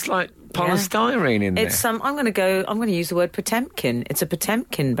it's just like polystyrene in there. It's I'm going to use the word Potemkin. It's a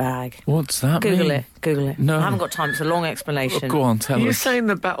Potemkin bag. What's that mean? Google it. No. I haven't got time. It's a long explanation. Go on, tell us. You're saying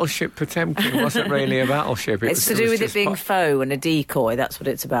the battleship Potemkin wasn't really a battleship. It's to do with it being faux and a decoy. That's what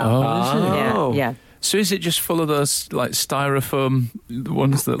it's about. Oh, Yeah. So is it just full of those, like, styrofoam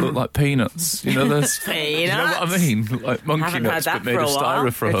ones that look like peanuts? You know, those... Peanuts? You know what I mean? Like monkey Haven't nuts, had but that made for of a while.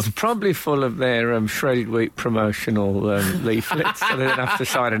 styrofoam. It's probably full of their shredded wheat promotional leaflets, so they don't have to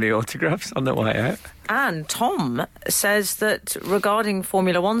sign any autographs on their way out. And Tom says that regarding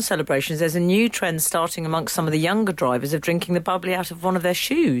Formula One celebrations, there's a new trend starting amongst some of the younger drivers of drinking the bubbly out of one of their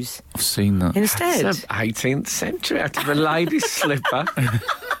shoes I've seen that. instead. It's the 18th century, out of a lady's slipper.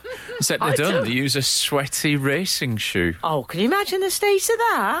 Except they don't. They use a sweaty racing shoe. Oh, can you imagine the state of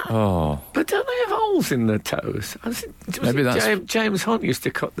that? Oh. But don't they have holes in the toes? Maybe that's... James Hunt used to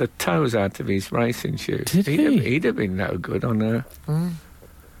cut the toes out of his racing shoes. Did he? He'd have been no good on a...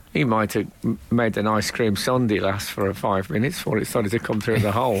 He might have made an ice cream sundae last for 5 minutes before it started to come through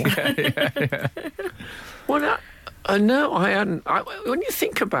the hole. yeah. Well, no, I hadn't. When you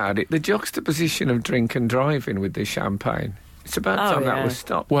think about it, the juxtaposition of drink and driving with the champagne, it's about time that was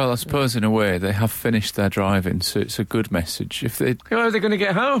stopped. Well, I suppose in a way they have finished their driving, so it's a good message. If they... How are they going to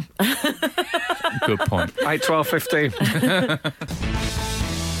get home? Good point. 8, 12, 15.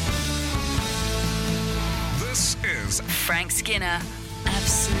 This is Frank Skinner,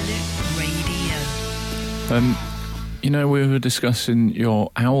 Absolute Radio. You know, we were discussing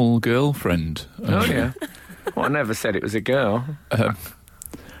your owl girlfriend. Oh, yeah. Well, I never said it was a girl.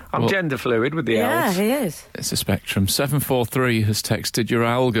 I'm gender fluid with the owls. Yeah, he is. It's a spectrum. 743 has texted, your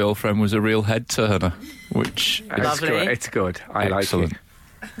owl girlfriend was a real head turner, which is Lovely. good. It's good. I excellent. like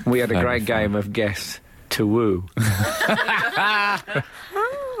it. We had a Very great fun. game of guess to woo.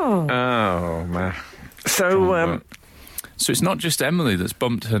 Oh, man. So, So it's not just Emily that's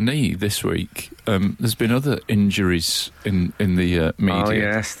bumped her knee this week. There's been other injuries in the media. oh,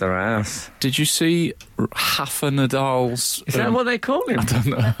 yes, there has. Did you see Rafa Nadal's... Is that what they call him? I don't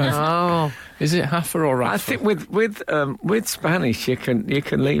know. Oh. Is it Rafa or Rafa? I think with Spanish you can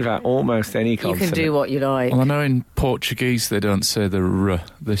leave out almost any You consonant. can do what you like. Well, I know in Portuguese they don't say the r,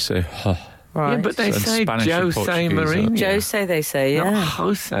 they say h. Right. Yeah, but they So in say Spanish and Jose Portuguese, Mourinho. Jose, they say, yeah. Not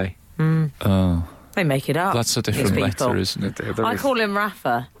Jose. Oh, They make it up. that's a different these letter, people. isn't it? There I is- call him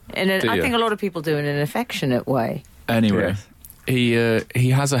Rafa. Do I you? think a lot of people do in an affectionate way. Anyway, Yes.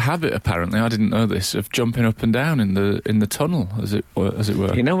 he has a habit apparently. I didn't know this, of jumping up and down in the tunnel, as it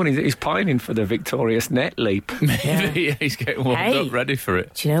were. You know when he's pining for the victorious net leap. Maybe he's getting warmed Hey. up, ready for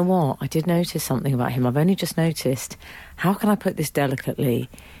it. Do you know what? I did notice something about him. I've only just noticed. How can I put this delicately?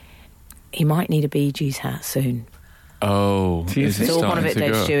 He might need a Bee Gees hat soon. Oh, Do you is think- it It's all one of starting it, to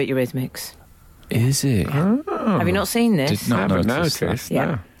Dave go? Stewart, Eurythmics. Is it? Have you not seen this? Did not I haven't notice noticed. that.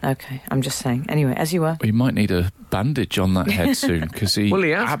 Yeah. Okay, I'm just saying. Anyway, as you were. We might need a bandage on that head soon because he Well, he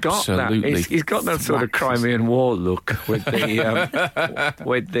has got that. absolutely He's got that sort of thwacks us. Crimean War look with the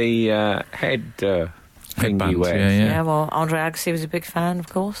head thing he Headband, wears. yeah. Yeah, well, Andre Agassi was a big fan, of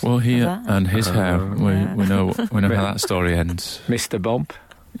course. Well, he of that. and his hair. yeah. We know how that story ends. Mr. Bump,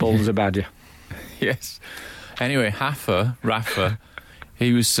 Bull's a badger. Yes. Anyway, Rafa,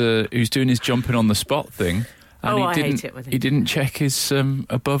 he was doing his jumping on the spot thing. And Oh, I he hate didn't, it with him. He didn't check his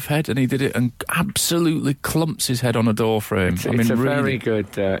above head, and he did it and absolutely clumps his head on a door frame. It's a very good.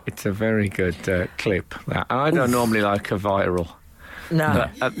 It's a very good clip. That I don't normally like a viral, No,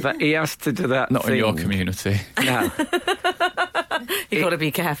 but he has to do that. Not thing. in your community. No, you've got to be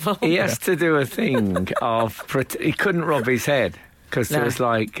careful. he has to do a thing of. He couldn't rub his head because there No. was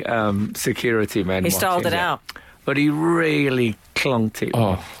like security men. He styled watching it out. but he really clunked it.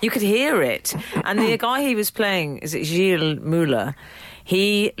 Oh, You could hear it. And the guy he was playing, is it Gilles Muller?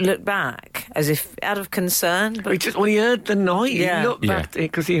 He looked back as if out of concern. But He just when he heard the noise, Yeah. he looked back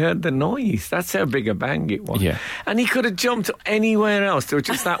because he heard the noise. That's how big a bang it was. Yeah. And he could have jumped anywhere else. There was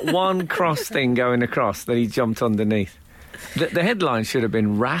just that one cross thing going across that he jumped underneath. The headline should have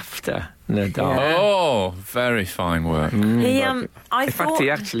been Rafter Nadal. Yeah. oh, very fine work. he, I In thought fact, he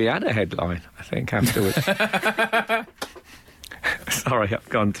actually had a headline, I think, afterwards. Sorry, I've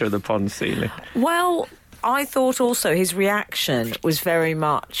gone through the pond ceiling. Well, I thought also his reaction was very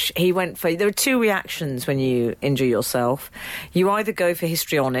much... He went for... There are two reactions when you injure yourself. You either go for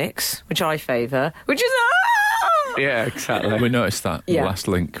histrionics, which I favour, which is... Yeah, exactly. We noticed that in the last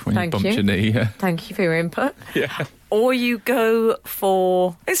link when you bumped your knee. Yeah. Thank you for your input. Yeah. Or you go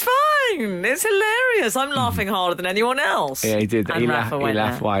for, it's fine, it's hilarious, I'm laughing harder than anyone else. Yeah, he did. And He Rafa went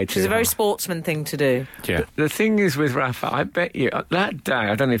laughed there, way which too is a very hard. sportsman thing to do. Yeah. The thing is with Rafa, I bet you, that day,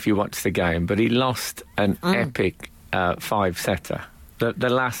 I don't know if you watched the game, but he lost an epic 5-setter. The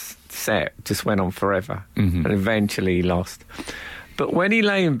last set just went on forever, and eventually he lost. But when he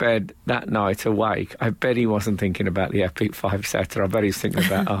lay in bed that night awake, I bet he wasn't thinking about the epic 5-setter. I bet he was thinking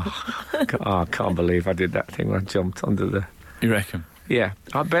about, I can't believe I did that thing when I jumped under the... You reckon? Yeah,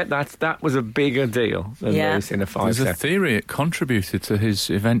 I bet that was a bigger deal than losing a 5-setter. There's a theory it contributed to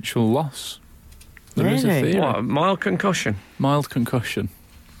his eventual loss. There is a Really? theory. What, a mild concussion? Mild concussion.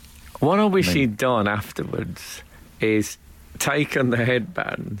 What I wish he'd done afterwards is taken the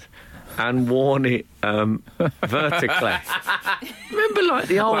headband and worn it vertically. Remember, like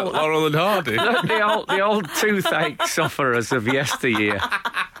the old Laurel and Hardy. the old toothache sufferers of yesteryear.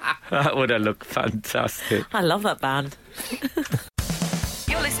 That would have looked fantastic. I love that band.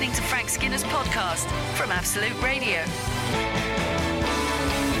 You're listening to Frank Skinner's podcast from Absolute Radio.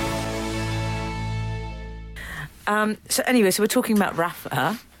 So anyway, so we're talking about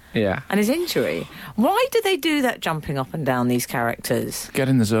Rafa Yeah. and his injury. Why do they do that jumping up and down, these characters? Get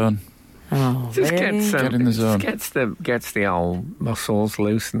in the zone. Oh, Just really? Get in the zone. Gets the old muscles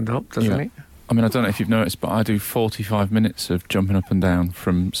loosened up, doesn't it? I mean, I don't know if you've noticed, but I do 45 minutes of jumping up and down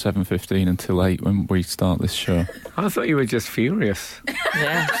from 7:15 until 8 when we start this show. I thought you were just furious.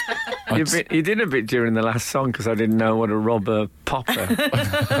 Yeah. You did a bit during the last song because I didn't know what a rubber popper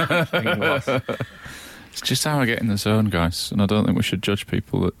thing was. It's just how I get in the zone, guys, and I don't think we should judge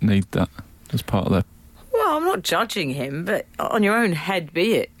people that need that as part of their... Well, I'm not judging him, but on your own head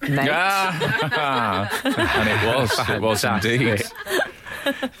be it, mate. And it was indeed.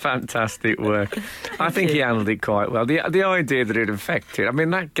 Fantastic work. I think he handled it quite well. The idea that it affected... I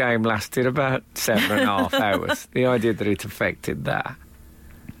mean, that game lasted about 7.5 hours. The idea that it affected that...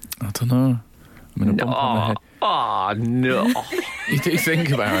 I don't know. I mean, a bump on the head. Oh, no. You do think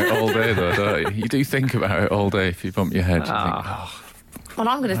about it all day, though, don't you? You do think about it all day if you bump your head. You think, Well,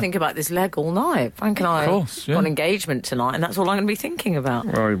 I'm going to think about this leg all night. Frank and I course, yeah. got an engagement tonight, and that's all I'm going to be thinking about.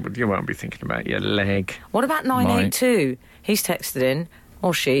 Well, you won't be thinking about your leg. What about 982? He's texted in,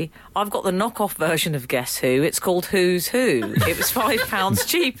 or she, I've got the knockoff version of Guess Who. It's called Who's Who. It was £5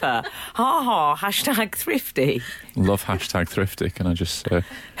 cheaper. Ha ha, hashtag thrifty. love hashtag thrifty, can I just say?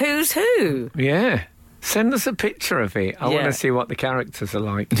 Who's Who? Yeah. Send us a picture of it. I want Yeah. to see what the characters are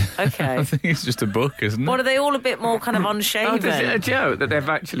like. Okay. I think it's just a book, isn't it? What, are they all a bit more kind of unshaven? Oh, is it a joke that they've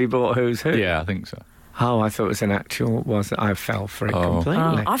actually bought Who's Who? Yeah, I think so. Oh, I thought it was an actual... I fell for it Oh.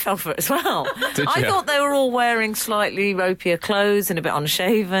 completely. I fell for it as well. Did I you? thought they were all wearing slightly ropier clothes and a bit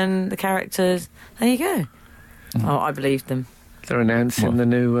unshaven, the characters. There you go. Oh, I believed them. They're announcing the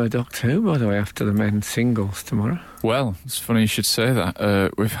new Doctor Who, by the way, after the men's singles tomorrow. Well, it's funny you should say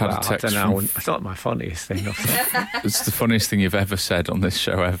that. We've had a I text don't know. from... It's not my funniest thing I've said. It's the funniest thing you've ever said on this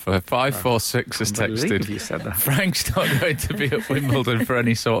show ever. 546 has I believe texted. you said that. Frank's not going to be at Wimbledon for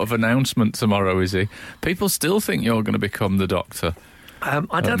any sort of announcement tomorrow, is he? People still think you're going to become the Doctor.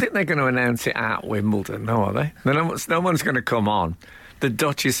 I don't think they're going to announce it at Wimbledon, no, are they? No one's going to come on. The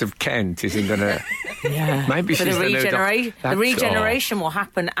Duchess of Kent isn't going to... Yeah. Maybe But she's the new the regeneration will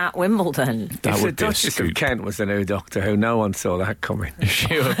happen at Wimbledon. That If the would be a Duchess of scoop. Kent was the new Doctor Who, no one saw that coming.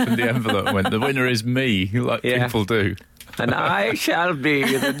 She opened the envelope and went, the winner is me, like Yeah. people do. And I shall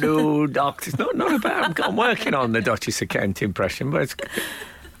be the new Doctor. It's not about... I'm working on the Duchess of Kent impression, but it's...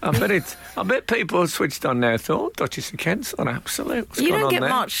 I bet people switched on now thought Duchess of Kent's on Absolute. What's You going don't on get there?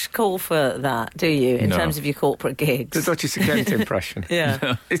 much call for that, do you, in No. terms of your corporate gigs? The Duchess of Kent impression.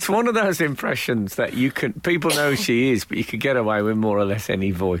 Yeah. It's one of those impressions that people know she is, but you could get away with more or less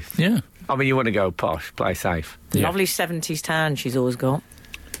any voice. Yeah. I mean, you want to go posh, play safe. Yeah. Lovely 70s tan she's always got.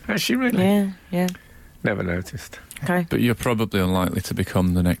 Has she really? Yeah. Never noticed. Okay. But you're probably unlikely to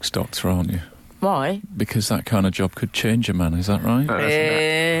become the next Doctor, aren't you? Why? Because that kind of job could change a man, is that right? No,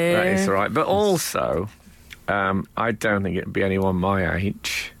 that is right. But also, I don't think it'd be anyone my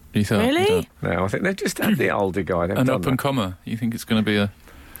age. You thought, Really? you don't- No, I think they've just had the older guy. They've An done up and that. comer. You think it's going to be a...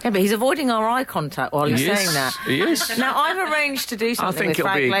 Yeah, but he's avoiding our eye contact while he's He saying is. that. He is. Now, I've arranged to do I something think with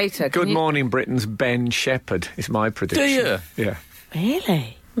it'll Frank be later. Can Good you- Morning Britain's Ben Shepherd is my prediction. Do you? Yeah.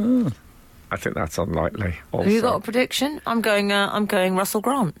 Really? I think that's unlikely. Also. Have you got a prediction? I'm going Russell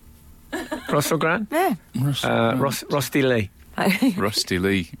Grant. Russell Grant? Yeah. Rusty Lee. Rusty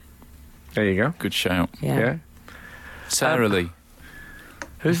Lee. There you go. Good shout. Yeah. Sarah Lee.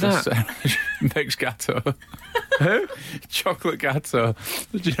 Who's that? Makes gatto. Who? Chocolate gatto.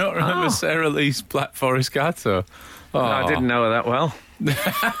 Did you not remember Sarah Lee's Black Forest gatto? Oh. I didn't know her that well.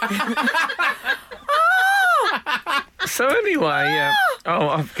 So anyway,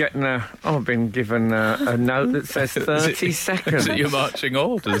 I've been given a note that says 30 seconds. Is it your marching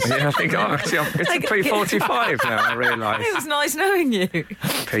orders? Yeah, I think it's a P45 now, I realise. It was nice knowing you.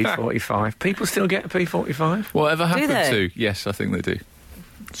 P45. People still get a P45? Whatever happened they? to? Yes, I think they do.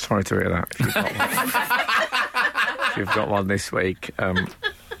 Sorry to hear that. If you've got one, if you've got one this week,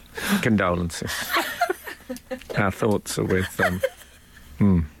 condolences. Our thoughts are with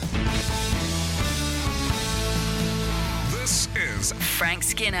This is Frank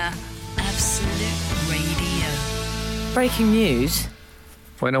Skinner, Absolute Radio. Breaking news.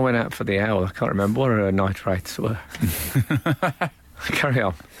 When I went out for the hour, I can't remember what her night rates were. Carry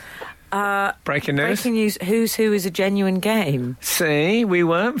on. Breaking news. Breaking news. Who's Who is a genuine game. See, we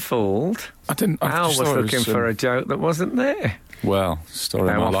weren't fooled. I didn't. Al was looking for a joke that wasn't there. Well, story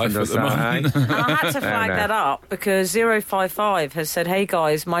of How my often life at does the that, moment. And I had to flag no. that up because 055 has said, hey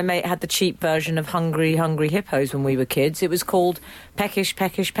guys, my mate had the cheap version of Hungry Hungry Hippos when we were kids. It was called Peckish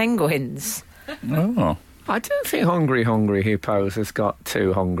Peckish Penguins. Oh. I don't think Hungry Hungry Hippos has got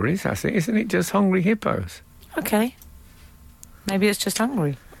two hungries, has it? Isn't it just Hungry Hippos? Okay. Maybe it's just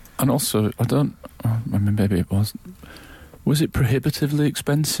hungry. And also, maybe it was. Was it prohibitively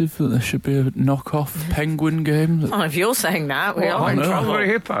expensive that there should be a knockoff penguin game? Oh, if you're saying that, we Well, are I in know. trouble. Hungry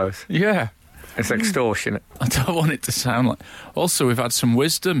Hippos? Yeah. It's extortionate. I don't want it to sound like... Also, we've had some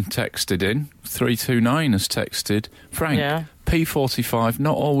wisdom texted in. 329 has texted. Frank, Yeah. P45,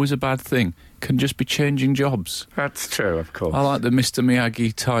 not always a bad thing. Can just be changing jobs. That's true, of course. I like the Mr.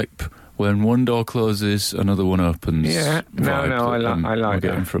 Miyagi type. When one door closes, another one opens. Yeah, vibe I we're like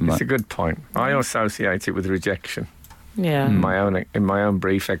getting that. from It's that. a good point. I associate it with rejection. Yeah. In my own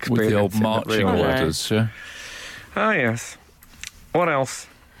brief experience. With the old in marching real world. orders, yeah. Oh, yes. What else?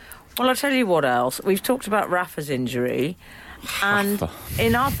 Well, I'll tell you what else. We've talked about Rafa's injury. And Rafa.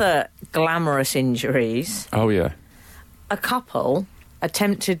 in other glamorous injuries, Oh, yeah. a couple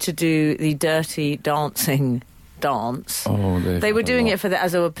attempted to do the dirty dancing dance. Oh, They were doing it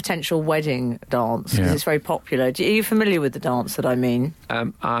as a potential wedding dance because Yeah. it's very popular. Are you familiar with the dance that I mean?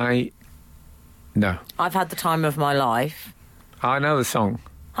 No. I've had the time of my life. I know the song.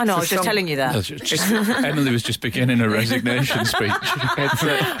 I know, I It's a was just song- telling you that. Emily was just beginning a resignation speech.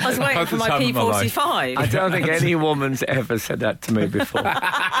 I was waiting for my P45. I don't think any woman's ever said that to me before.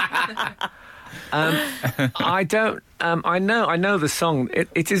 I don't. I know the song.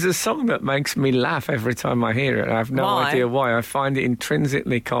 It is a song that makes me laugh every time I hear it. I have no Why? idea why. I find it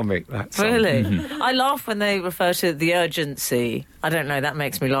intrinsically comic. That song. Really? Mm-hmm. I laugh when they refer to the urgency. I don't know, that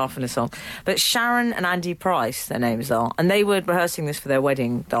makes me laugh in a song. But Sharon and Andy Price, their names are, and they were rehearsing this for their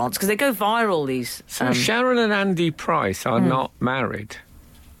wedding dance because they go viral, these. So Sharon and Andy Price are not married.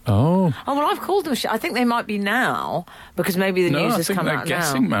 Oh. Oh, well, I've called them. I think they might be now because maybe the No, news I has think come they're out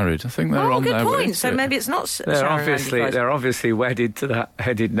getting now. married. I think they're Oh, on good their way point. to So it. maybe it's not They're Sharon and Andy Price. obviously wedded to that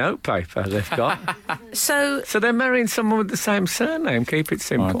headed notepaper they've got. So, So they're marrying someone with the same surname. Keep it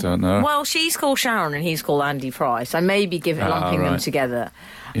simple. I don't know. well, she's called Sharon and he's called Andy Price. I may be lumping them right. together.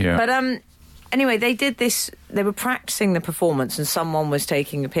 Yeah. But anyway, they did this. They were practicing the performance, and someone was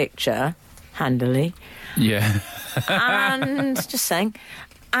taking a picture, handily, Yeah. and just saying.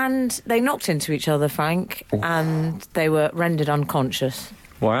 And they knocked into each other, Frank, and they were rendered unconscious.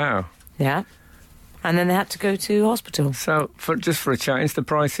 Wow. Yeah. And then they had to go to hospital. So just for a change, the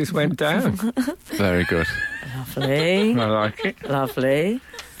prices went down. Very good. Lovely. I like it. Lovely.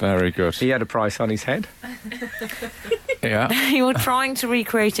 Very good. He had a price on his head. Yeah. You were trying to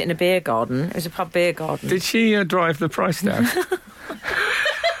recreate it in a beer garden. It was a pub beer garden. Did she drive the price down?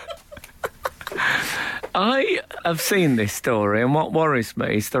 I have seen this story, and what worries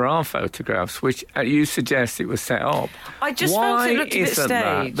me is there are photographs which you suggest it was set up. I just Why felt it looked a bit isn't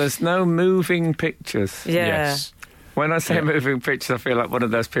that? staged. There's no moving pictures. Yeah. Yes. When I say moving pictures, I feel like one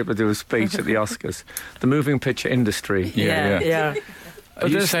of those people who do a speech at the Oscars. The moving picture industry. Yeah. Are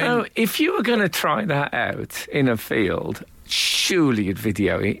you There's saying... no, if you were going to try that out in a field, surely you'd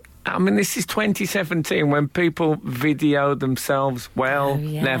video it. I mean, this is 2017 when people video themselves. Well, Oh,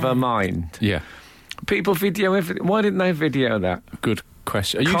 yeah. never mind. Yeah. People video everything. Why didn't they video that? Good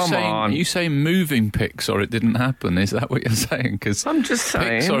question. Are Come you on. saying moving pics or it didn't happen? Is that what you're saying? Because I'm just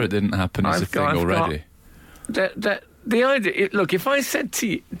saying. pics or it didn't happen is a thing already. The idea. Look, if I said to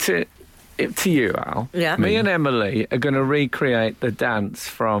you, Al, Yeah. me and Emily are going to recreate the dance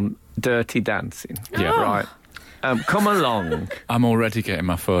from Dirty Dancing. Yeah. Right. come along. I'm already getting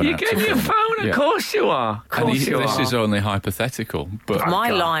my phone You're out. getting your phone? Yeah. Of course you are. Of And course you this are. is only hypothetical, but My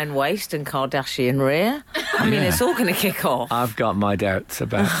God. lion waist and Kardashian rear. I mean, it's all going to kick off. I've got my doubts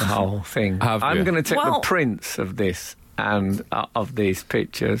about the whole thing. Have I'm you? going to take Well- the prints of this and of these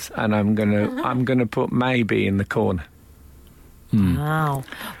pictures, and I'm going to put maybe in the corner. Wow.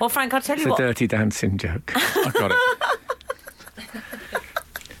 Well, Frank, I'll tell It's you a what. Dirty Dancing joke. I got it.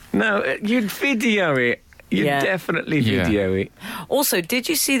 No, you'd video it. You'd Yeah. definitely Yeah. video it. Also, did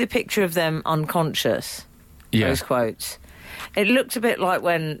you see the picture of them unconscious? Yeah, Those quotes. It looked a bit like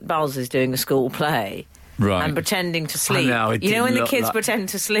when Buzz is doing a school play right. and pretending to sleep. know, it you know did when the look kids like- pretend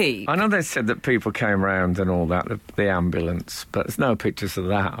to sleep? I know they said that people came round and all that, the ambulance, but there's no pictures of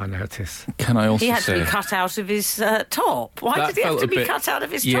that, I notice. Can I also He had say... to be cut out of his top. Why That did he have felt to a be bit- cut out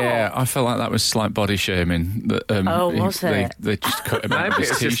of his Yeah, top? I felt like that was slight body shaming. That, Oh, was it? They just cut him out of Maybe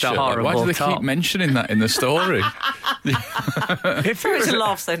his it's just a t-shirt. Like, why horrible do they top. keep mentioning that in the story? If Sorry to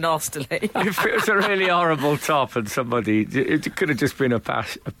laugh so nastily. If it was a really horrible top and somebody, it could have just been a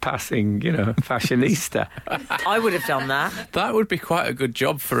passing, fashionista. I would have done that. That would be quite a good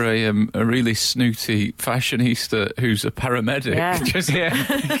job for a really snooty fashionista who's a paramedic. Yeah. Just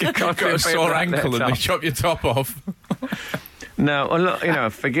got a sore ankle and they chop your top off. No, well,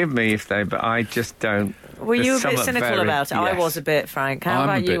 look, forgive me but I just don't. Were you a there's bit something cynical very- about it? I yes. was a bit, Frank. How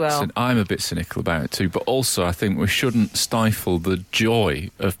about you, El? I'm a bit cynical about it too, but also I think we shouldn't stifle the joy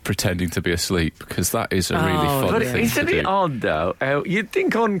of pretending to be asleep, because that is a really Oh, fun But thing to isn't do. it odd, though? You'd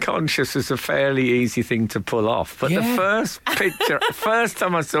think unconscious is a fairly easy thing to pull off. But the Yeah. first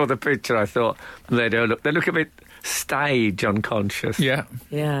time I saw the picture, I thought, they look a bit stage unconscious. Yeah.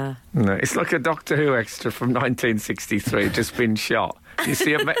 Yeah. No, it's like a Doctor Who extra from 1963, just been shot. You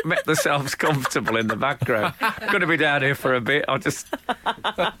see, I met themselves comfortable in the background. Going to be down here for a bit. I'll just...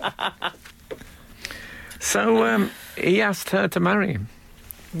 So he asked her to marry him.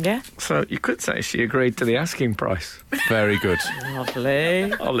 Yeah. So you could say she agreed to the asking price. Very good.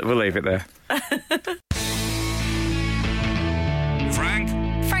 Lovely. We'll leave it there.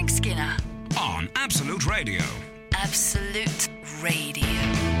 Frank Skinner. on Absolute Radio. Absolute Radio.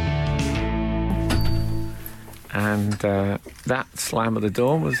 And that slam of the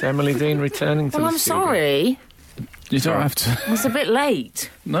door was Emily Dean returning to Well, the I'm studio. sorry. You don't have to... It was a bit late.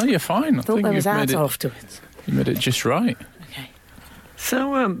 No, you're fine. I Thought think there was you've ads made it, afterwards. you made it just right. Okay.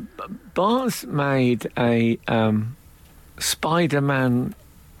 So Bars made a Spider-Man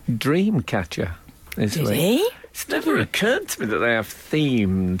dream catcher this Did week. he? It's never occurred to me that they have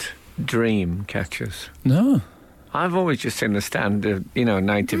themed dream catchers. No. I've always just seen the standard,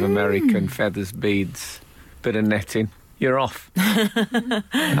 Native American feathers, beads, bit of netting. You're off.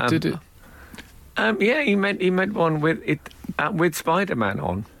 Did it? Yeah, he made one with Spider-Man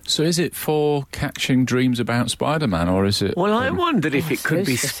on. So is it for catching dreams about Spider-Man, or is it... Well, I wondered if it it's could very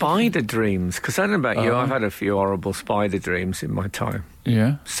be specific. spider dreams, because I don't know about you, I've had a few horrible spider dreams in my time.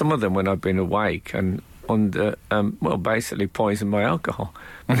 Yeah. Some of them when I've been awake and under, basically poisoned by alcohol.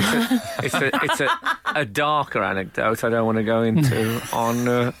 But it's a darker anecdote I don't want to go into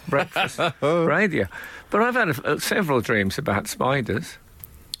on breakfast radio. But I've had several dreams about spiders.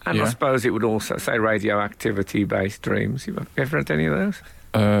 And I Yeah. suppose it would also say radioactivity-based dreams. You ever had any of those?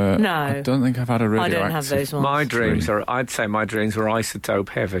 No. I don't think I've had a I radioactive... don't have those ones. My dreams I'd say my dreams were isotope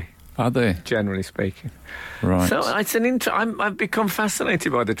heavy, Are they? generally speaking. Right. So it's I've become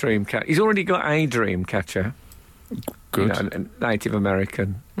fascinated by the dream catcher. He's already got a dream catcher. Good. A Native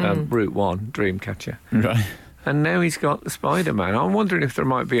American Route 1 dream catcher. Right. And now he's got the Spider-Man. I'm wondering if there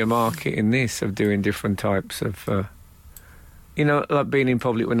might be a market in this of doing different types of, like being in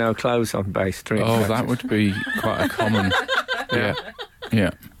public with no clothes on based dream Oh, catchers. that would be quite a common... Yeah.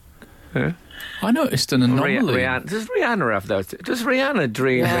 Yeah. I noticed an anomaly. Rihanna, does Rihanna have those? Does Rihanna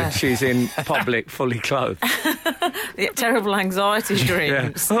dream that she's in public fully clothed? Yeah, terrible anxiety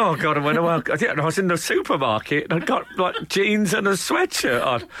dreams. Oh, God, I was in the supermarket and I got, jeans and a sweatshirt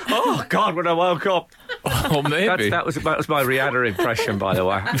on. Oh, God, when I woke up. Or maybe. That was my Rihanna impression, by the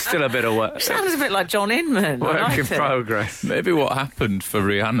way. I'm still a bit of work Sounds a bit like John Inman. I in liked it. progress. Maybe what happened for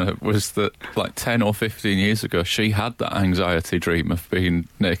Rihanna was that, 10 or 15 years ago, she had that anxiety dream of being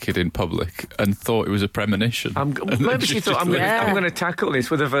naked in public and thought it was a premonition. Maybe she thought, I'm going to tackle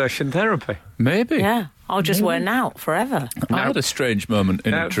this with aversion therapy. Maybe. Yeah. I'll just wear Nout forever. I had a strange moment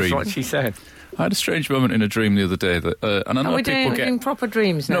in a That's dream. what she said. I had a strange moment in a dream the other day that, and I know Are we people doing proper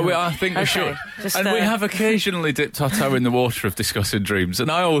dreams now? No, I think we should. Just, and we have occasionally dipped our toe in the water of discussing dreams, and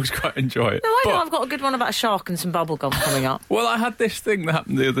I always quite enjoy it. No, I know. I've got a good one about a shark and some bubble gum coming up. Well, I had this thing that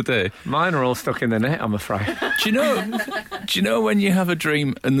happened the other day. Mine are all stuck in the net, I'm afraid. Do you know when you have a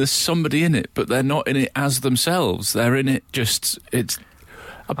dream and there's somebody in it, but they're not in it as themselves? They're in it just...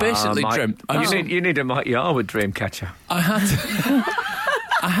 I basically dreamt... You need a Mike Yarwood dream catcher.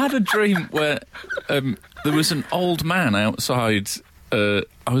 I had a dream where there was an old man outside. I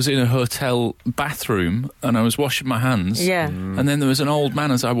was in a hotel bathroom and I was washing my hands. Yeah. And then there was an old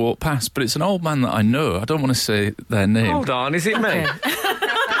man as I walked past, but it's an old man that I know. I don't want to say their name. Hold on, is it me?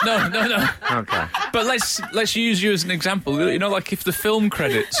 No. Okay. But let's use you as an example. You know, like if the film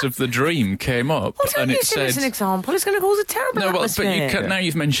credits of the dream came up and it said... as an example. It's going to cause a terrible atmosphere. But now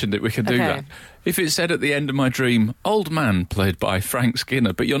you've mentioned it, we can do that. If it said at the end of my dream, old man played by Frank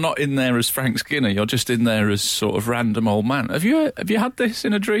Skinner, but you're not in there as Frank Skinner, you're just in there as sort of random old man. Have you had this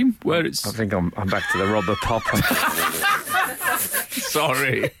in a dream where it's... I think I'm back to the Robert Popper.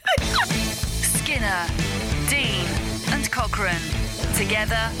 Sorry. Skinner, Dean and Cochrane.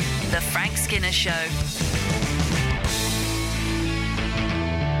 Together, The Frank Skinner Show.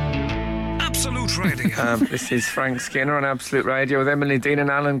 Absolute Radio. This is Frank Skinner on Absolute Radio with Emily Dean and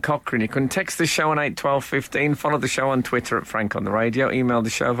Alun Cochrane. You can text the show on 81215, follow the show on Twitter at Frank on the Radio, email the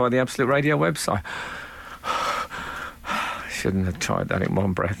show via the Absolute Radio website. Shouldn't have tried that in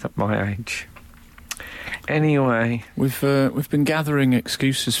one breath at my age. Anyway, we've been gathering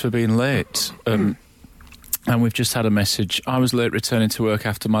excuses for being late. And we've just had a message. I was late returning to work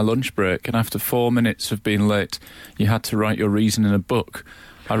after my lunch break, and after 4 minutes of being late, you had to write your reason in a book.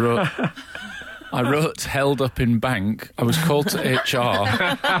 I wrote held up in bank. I was called to HR.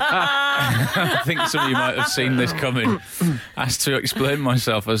 I think some of you might have seen this coming. Asked to explain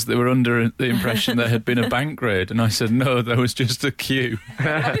myself as they were under the impression there had been a bank raid, and I said no, there was just a queue.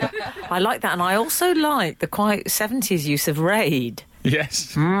 I like that, and I also like the quite 70s use of raid.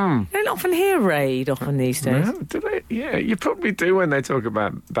 Yes. You don't often hear raid these days. No, do they? Yeah, you probably do when they talk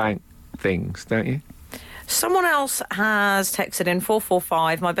about bank things, don't you? Someone else has texted in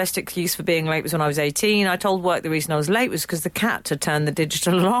 445. My best excuse for being late was when I was 18. I told work the reason I was late was because the cat had turned the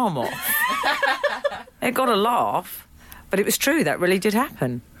digital alarm off. It got a laugh, but it was true. That really did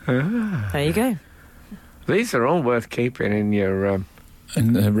happen. There you go. These are all worth keeping in your...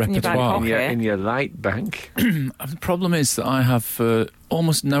 in the repertoire. In your light bank. The problem is that I have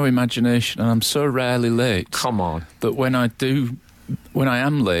almost no imagination, and I'm so rarely late. Come on. That when I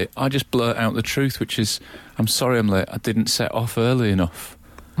am late, I just blurt out the truth, which is, I'm sorry I'm late, I didn't set off early enough.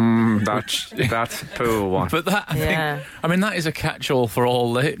 That's a poor one. But that, I mean, that is a catch-all for all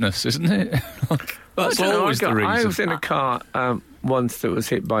lateness, isn't it? That's always the reason. I was in a car once that was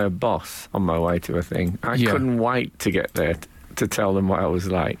hit by a bus on my way to a thing. I couldn't wait to get there to tell them why I was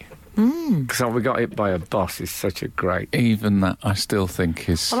late. Because we got hit by a bus is such a great... Even that I still think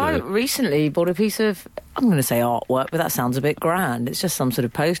is... Well, I recently bought a piece of, I'm going to say artwork, but that sounds a bit grand. It's just some sort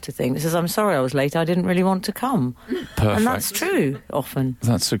of poster thing that says, I'm sorry I was late, I didn't really want to come. Perfect. And that's true, often.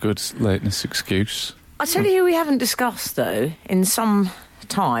 That's a good lateness excuse. I'll tell you who we haven't discussed, though, in some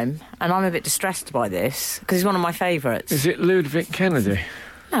time, and I'm a bit distressed by this, because he's one of my favourites. Is it Ludwig Kennedy?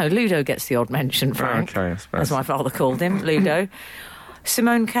 No, Ludo gets the odd mention, Frank. Okay, I suppose. As my father called him, Ludo.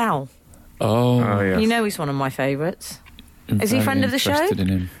 Simon Cowell. Oh, yes. You know he's one of my favourites. Is he a friend of the show? In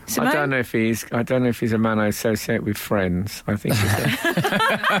him. Simone? I don't know if he's a man I associate with friends. I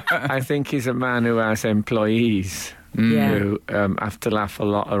think he's a man who has employees who have to laugh a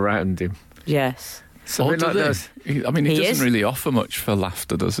lot around him. Yes. So he doesn't really offer much for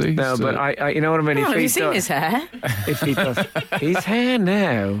laughter, does he? No, but I you know what I mean? Have you seen his hair? If he does, his hair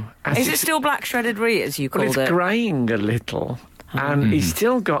now. Is it still black shredded wheat, as you called it? Well, it's greying a little. And he's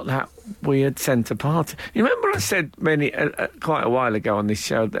still got that weird centre part. You remember I said quite a while ago on this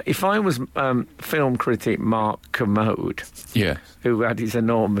show that if I was film critic Mark Kermode, who had his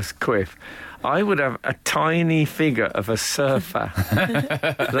enormous quiff, I would have a tiny figure of a surfer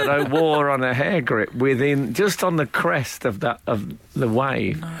that I wore on a hair grip just on the crest of the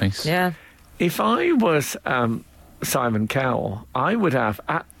wave. Nice. Yeah. If I was Simon Cowell, I would have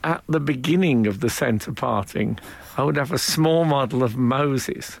at the beginning of the centre parting, I would have a small model of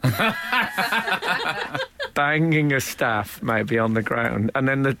Moses banging a staff maybe on the ground, and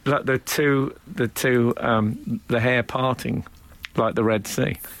then the hair parting like the Red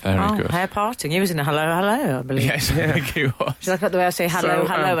Sea. Very good. Hair parting. He was in a hello, hello, I believe. Yes, I think he was. Should I cut the way I say hello,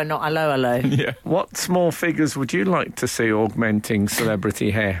 hello, and not hello, hello? Yeah. What small figures would you like to see augmenting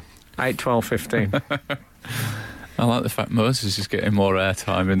celebrity hair? 8, 12, 15. I like the fact Moses is getting more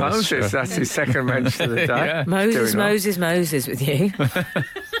airtime in this show. Moses, that's his second mention of the day. Yeah. Moses with you.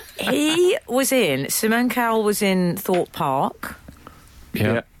 He was in, Simon Cowell was in Thorpe Park,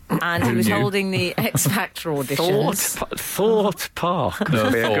 Yeah. and he was holding the X Factor auditions. Thought Park.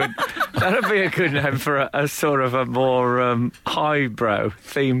 That'd be a good name for a sort of a more highbrow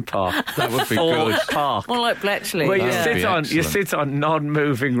theme park. That would be Thought good. Park. More like Bletchley. Where That'd be you excellent. sit on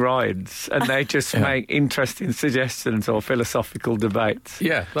non-moving rides and they just make interesting suggestions or philosophical debates.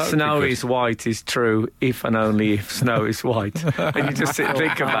 Yeah, that would Snow be good. is white is true if and only if snow is white. And you just sit and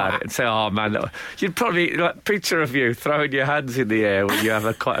think about it and say, oh man, you'd probably picture of you throwing your hands in the air when you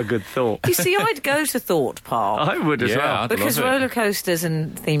have quite a good thought. You see, I'd go to Thorpe Park. I would as Yeah, well. I'd Because love it. roller coasters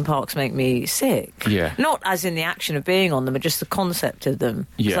and theme parks make me sick. Yeah. Not as in the action of being on them, but just the concept of them.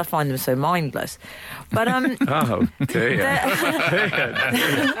 Because Yeah. I find them so mindless. But, Oh dear.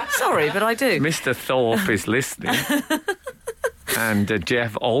 sorry, but I do. Mr. Thorpe is listening. And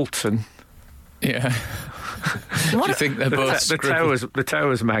Jeff Alton. Yeah. Do you think they're both The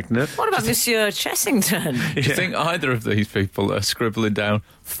towers magnet. What about Monsieur Chessington? Do you think either of these people are scribbling down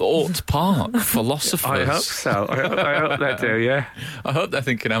Thought Park, philosophers? I hope so. I hope they do, yeah. I hope they're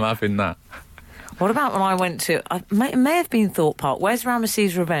thinking I'm having that. What about when I went to... It may have been Thorpe Park. Where's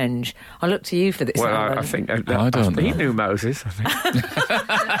Ramesses' Revenge? I look to you for this. Well, Alan. I think... I don't He know. knew Moses, I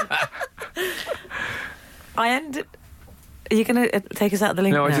think. I ended... Are you going to take us out of the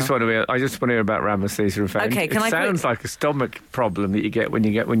link No, now? I just want to hear about Ramesses' Revenge. Okay, can it I sounds like a stomach problem that you get when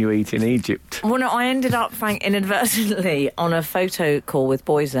you eat in Egypt. Well, no, I ended up, Frank, inadvertently on a photo call with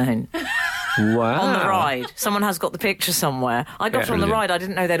Boyzone Wow. on the ride. Someone has got the picture somewhere. I got Yeah. on the ride. I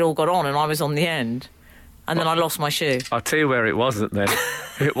didn't know they'd all got on, and I was on the end. And then I lost my shoe. I'll tell you where it wasn't then.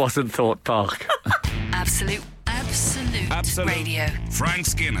 It wasn't Thorpe Park. Absolute Radio. Frank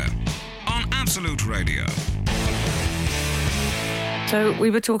Skinner on Absolute Radio. So we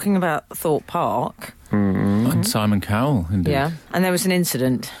were talking about Thorpe Park. And Simon Cowell, indeed. Yeah. And there was an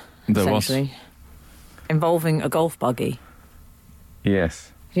incident, There was. essentially, involving a golf buggy.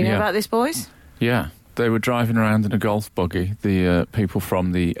 Yes. Do you know Yeah. about this, boys? Yeah. They were driving around in a golf buggy, the people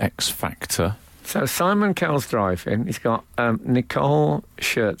from the X Factor. So Simon Cowell's driving. He's got Nicole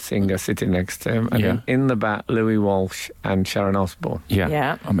Scherzinger sitting next to him, and Yeah. in the back, Louis Walsh and Sharon Osbourne. Yeah.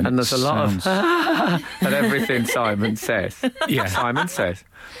 Yeah. I mean, And there's a lot of sounds- at everything Simon says. Yeah. Simon says.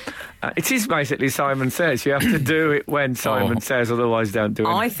 It is basically Simon says. You have to do it when Simon says, otherwise don't do it.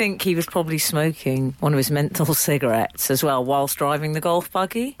 I think he was probably smoking one of his menthol cigarettes as well whilst driving the golf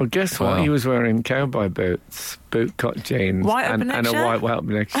buggy. Well, guess what? Wow. He was wearing cowboy boots, bootcut jeans, White and open-neck a shirt? white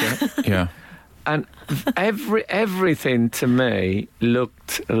neck shirt. Yeah. And everything to me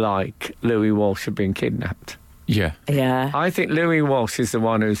looked like Louis Walsh had been kidnapped. Yeah. Yeah. I think Louis Walsh is the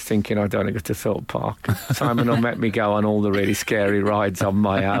one who's thinking, I don't want to go to Thorpe Park. Simon will let me go on all the really scary rides on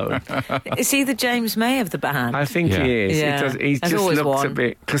my own. Is he the James May of the band? I think Yeah. he is. Yeah. He There's just always looks a one.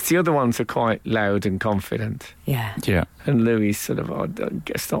 bit... Because the other ones are quite loud and confident. Yeah. Yeah. And Louis sort of, oh,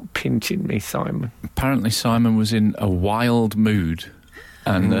 don't, stop pinching me, Simon. Apparently Simon was in a wild mood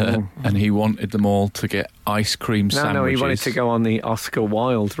and he wanted them all to get ice cream sandwiches. No, he wanted to go on the Oscar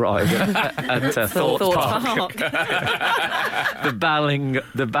Wilde ride at Thorpe Park.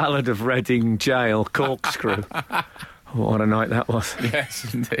 The Ballad of Reading Jail corkscrew. What a night that was.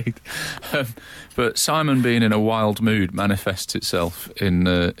 Yes, indeed. But Simon being in a wild mood manifests itself in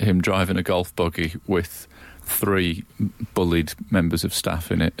him driving a golf buggy with 3 bullied members of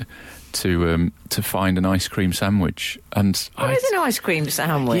staff in it to find an ice cream sandwich. And What is an ice cream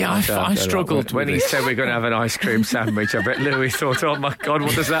sandwich? Yeah, I struggled when with he this. said we're going to have an ice cream sandwich. I bet Louis thought, oh my God,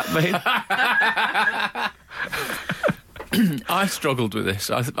 what does that mean? I struggled with this.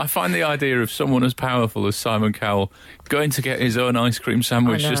 I find the idea of someone as powerful as Simon Cowell going to get his own ice cream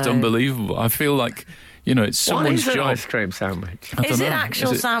sandwich I just know. unbelievable. I feel like, it's What someone's is an job. ice cream sandwich? I don't Is it know.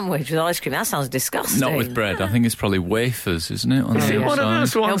 actual Is it- sandwich with ice cream? That sounds disgusting. Not with bread. I think it's probably wafers, isn't it? On Is the it one of outside?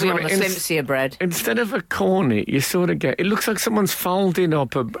 those He'll ones be on where the slimsier bread. instead of a cornet, you sort of get... It looks like someone's folding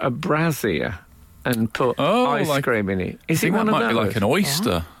up a brassiere and put ice cream in it. I Is it think one that of might those? be like an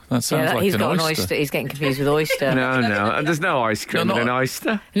oyster. That sounds like he's an got oyster. an oyster. He's getting confused with oyster. No, and there's no ice cream No, in not- an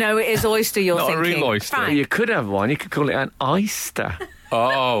oyster. No, it is oyster you're Not a thinking. real oyster. Frank, You could have one. You could call it an oyster.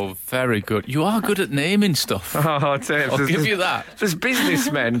 Oh, very good. You are good at naming stuff. Oh, I'll tell you, I'll give you that. There's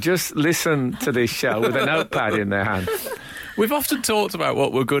businessmen just listen to this show with a notepad in their hand. We've often talked about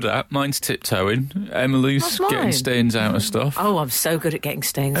what we're good at. Mine's tiptoeing. Emily's That's mine. getting stains out of stuff. Oh, I'm so good at getting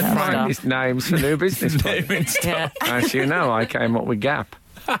stains out And of mine stuff. is names for new business. Naming stuff. Yeah. As you know, I came up with GAP.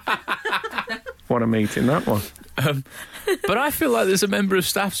 What a meeting that was. But I feel like there's a member of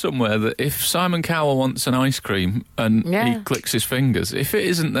staff somewhere that if Simon Cowell wants an ice cream and he clicks his fingers, if it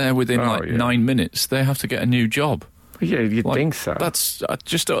isn't there within 9 minutes, they have to get a new job. Yeah, you'd think so. I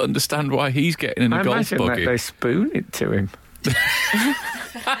just don't understand why he's getting in a golf buggy. I imagine that they spoon it to him.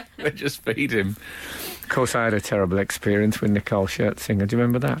 They just feed him. Of course, I had a terrible experience with Nicole Scherzinger. Do you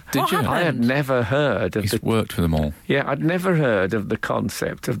remember that? Did you? I had never heard of He's worked for them all. Yeah, I'd never heard of the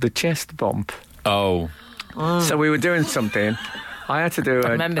concept of the chest bump. Oh. So we were doing something. I had to do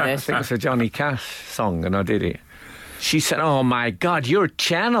I think it was a Johnny Cash song, and I did it. She said, "Oh my God, you're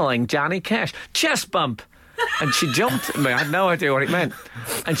channeling Johnny Cash. Chest bump." And she jumped at me. I had no idea what it meant.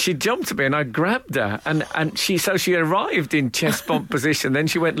 And she jumped at me, and I grabbed her. And she arrived in chest bump position. Then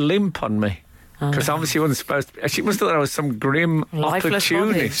she went limp on me. Because obviously she wasn't supposed to. She must have thought I was some grim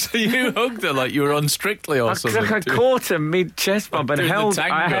opportunist. So you hugged her like you were on Strictly or something. I caught her mid-chest bump and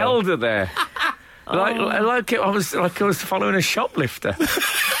I held her there. Like I was following a shoplifter.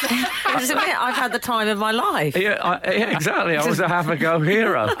 I've had the time of my life. Yeah, exactly. I was a have-a-go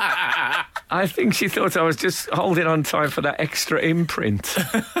hero. I think she thought I was just holding on tight for that extra imprint.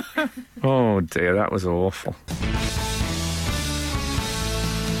 Oh dear, that was awful.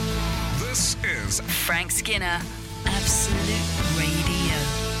 This is Frank Skinner, Absolute Radio.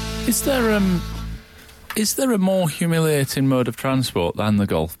 Is there a more humiliating mode of transport than the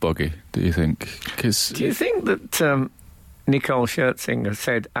golf buggy, do you think? Do you think that Nicole Scherzinger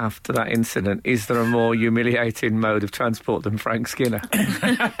said after that incident, is there a more humiliating mode of transport than Frank Skinner?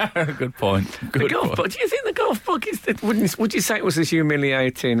 Good point. But do you think the golf buggy, would you say it was as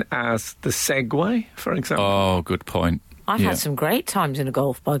humiliating as the Segway, for example? Oh, good point. I've had some great times in a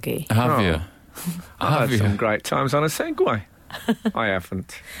golf buggy. Have you? I've had some great times on a Segway. I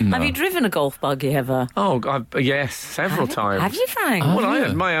haven't. No. Have you driven a golf buggy ever? Oh, yes, several times. Have you, Frank? Well, I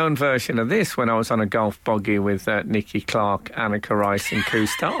had my own version of this when I was on a golf buggy with Nicky Clark, Annika Rice and Koo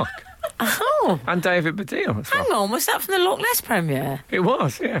Stark. Oh. And David Baddiel as well. Hang on, was that from the Loch Ness premiere? It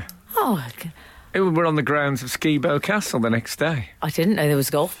was, yeah. Oh, we were on the grounds of Skibo Castle the next day. I didn't know there was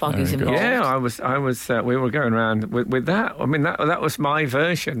golf buggies involved. Yeah, I was. We were going around with that. I mean, that was my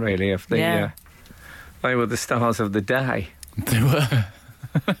version, really, of the. Yeah. They were the stars of the day. They were.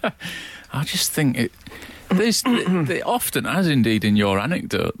 I just think they often, as indeed in your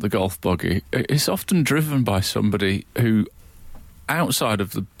anecdote, the golf buggy, it's often driven by somebody who, outside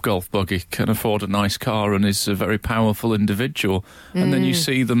of the golf buggy, can afford a nice car and is a very powerful individual. And then you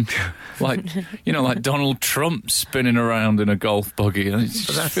see them like Donald Trump spinning around in a golf buggy. And it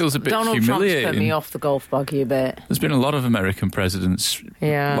just feels a bit humiliating. Donald Trump's put me off the golf buggy a bit. There's been a lot of American presidents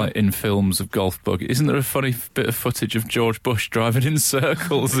like in films of golf buggy. Isn't there a funny bit of footage of George Bush driving in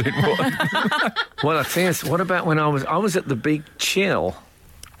circles in one? Well, I tell you, what about when I was at the Big Chill?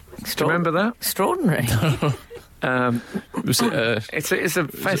 Do you remember that? Extraordinary. It's a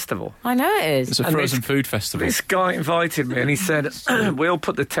festival. I know it is. It's a frozen food festival. This guy invited me and he said, we'll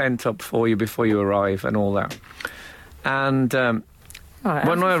put the tent up for you before you arrive and all that. And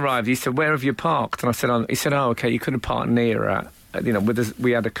when I arrived, he said, where have you parked? And I said, he said, oh, okay, you could have parked nearer.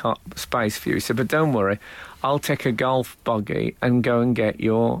 We had a car space for you. He said, but don't worry, I'll take a golf buggy and go and get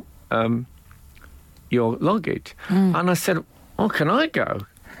your luggage. And I said, oh, can I go?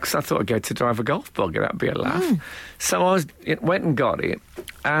 Because I thought I'd go to drive a golf buggy, that'd be a laugh. So I went and got it,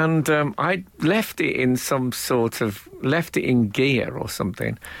 and I left it in gear or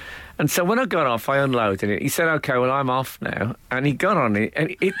something. And so when I got off, I unloaded it. He said, OK, well, I'm off now. And he got on it,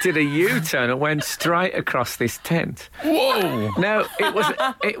 and it did a U-turn and went straight across this tent. Whoa! Now, it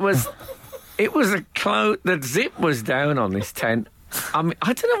was the zip was down on this tent. I mean,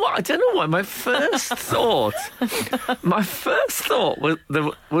 I don't know why. My first thought was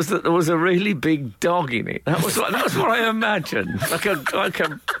that there was a really big dog in it. That was what I imagined, like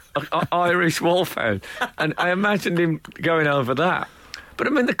a Irish wolfhound, and I imagined him going over that. But I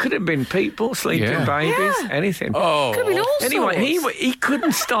mean, there could have been people, sleeping babies, anything. Oh, could have been all sorts. Anyway, he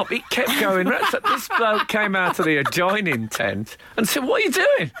couldn't stop. He kept going. So this bloke came out of the adjoining tent and said, "What are you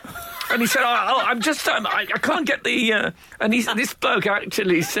doing?" And he said, I'm just, I can't get the... And this bloke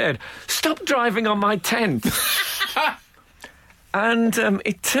actually said, stop driving on my tent. And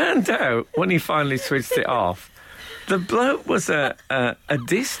it turned out, when he finally switched it off, the bloke was a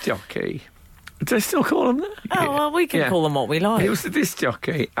disc jockey. Do I still call him that? Oh, well, we can call them what we like. He was the disc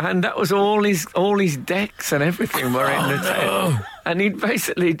jockey, and that was all his decks and everything were in the tent. No. And he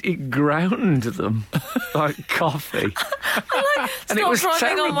ground them like coffee. And it was driving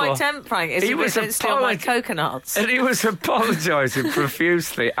terrible. On my tent, Frank. It's still like coconuts. And he was apologising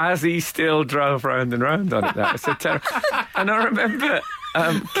profusely as he still drove round and round on it. That was so terrible. And I remember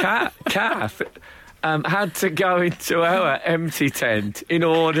Kath had to go into our empty tent in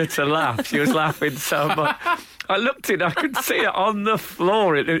order to laugh. She was laughing so much. I looked in, I could see her on the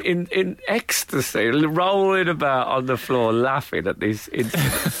floor in ecstasy, rolling about on the floor, laughing at these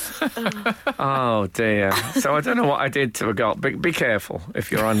incidents. Oh dear! So I don't know what I did to her girl. Be careful if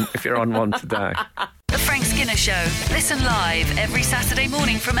you're on one today. The Frank Skinner Show. Listen live every Saturday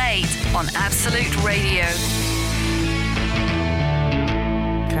morning from 8 on Absolute Radio.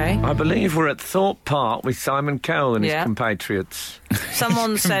 Okay. I believe we're at Thorpe Park with Simon Cowell and his compatriots.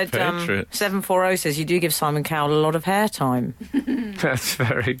 Someone said, 740 says, you do give Simon Cowell a lot of hair time. That's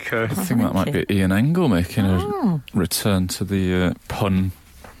very good. I think that might be Ian Engel making a return to the pun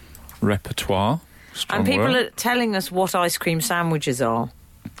repertoire. And people are telling us what ice cream sandwiches are.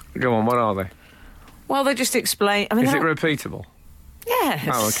 Go on, what are they? Well, they just explain... I mean, is it repeatable? Yes.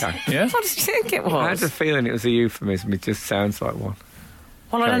 Oh, okay. Yeah. What did you think it was? I had a feeling it was a euphemism. It just sounds like one.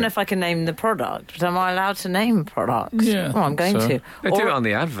 Well, I don't know if I can name the product, but am I allowed to name products? Yeah. Well, I'm going to. They do it on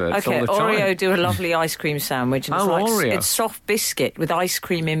the adverts all the time. Oreo do a lovely ice cream sandwich. And Oreo. It's soft biscuit with ice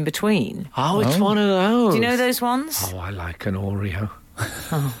cream in between. Oh, it's one of those. Do you know those ones? Oh, I like an Oreo.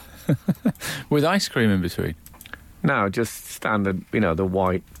 With ice cream in between? No, just standard, the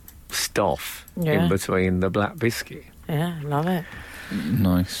white stuff in between the black biscuit. Yeah, love it.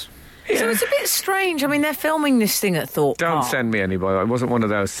 Nice. Yeah. So it's a bit strange. I mean, they're filming this thing at Thorpe Park. Don't send me any, by the way. It wasn't one of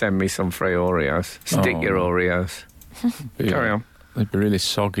those send me some free Oreos. Stick your Oreos. Carry on. They'd be really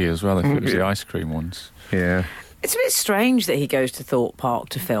soggy as well if it was the ice cream ones. Yeah. It's a bit strange that he goes to Thorpe Park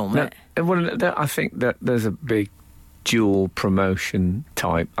to film it. Well, I think that there's a big dual promotion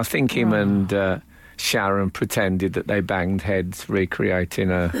type. I think him and Sharon pretended that they banged heads recreating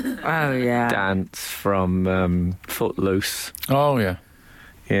a dance from Footloose. Oh, yeah.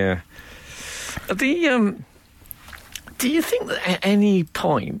 Yeah. Do you think that at any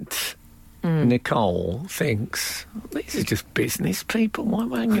point Nicole thinks, these are just business people, why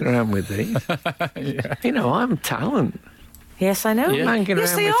am I hanging around with these? I'm talent. Yes, I know. Yeah.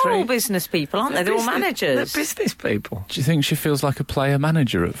 Yes, they are all business people, aren't they? They're all managers. They're business people. Do you think she feels like a player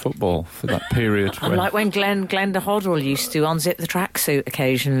manager at football for that period? Like when Glenda Hoddle used to unzip the tracksuit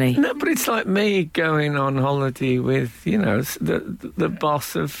occasionally. No, but it's like me going on holiday with, the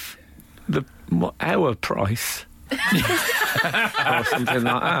boss of our price. Or something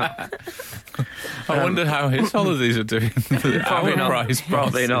like that. I wonder how his holidays are doing.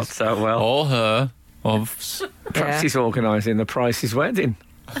 Probably not so well. Or her. Perhaps he's organising the Price's wedding.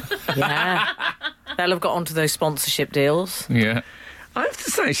 Yeah. They'll have got onto those sponsorship deals. Yeah. I have to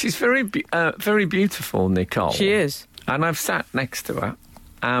say, she's very beautiful, Nicole. She is. And I've sat next to her.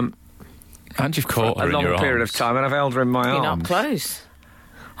 And you've caught her in your arms. A long period of time, and I've held her in my arms. Been up close.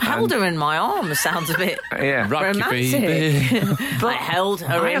 I held her in my arms. Sounds a bit romantic. I held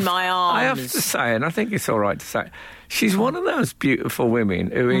her in my arms. I have to say, and I think it's all right to say, she's one of those beautiful women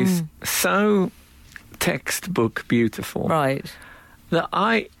who is so textbook beautiful. Right. That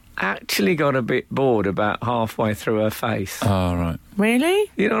I actually got a bit bored about halfway through her face. Oh, right.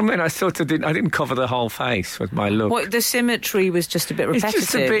 Really? You know what I mean? I sort of didn't. I didn't cover the whole face with my look. What, the symmetry was just a bit repetitive.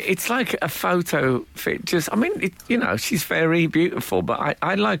 It's just a bit. It's like a photo fit. She's very beautiful, but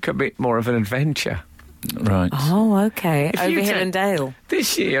I like a bit more of an adventure. Right. Oh, okay. Over Hill and Dale.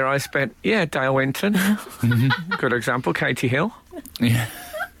 This year I spent Dale Winton. Good example. Katie Hill. Yeah.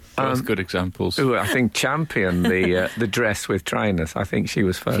 Both good examples. Who I think championed the dress with trainers. I think she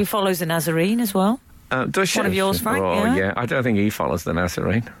was first. She follows the Nazarene as well. Does she? One of yours, Frank? Oh, yeah. I don't think he follows the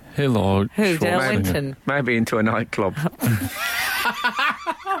Nazarene. Hill or who? Dale Winton. Maybe into a nightclub.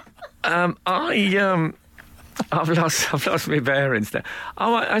 I've lost my bearings there.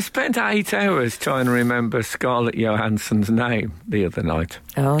 Oh, I spent 8 hours trying to remember Scarlett Johansson's name the other night.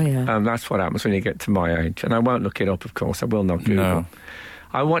 Oh, yeah. That's what happens when you get to my age. And I won't look it up, of course. I will not Google. No.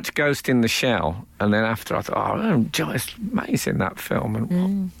 I watched Ghost in the Shell, and then after I thought, it's amazing, that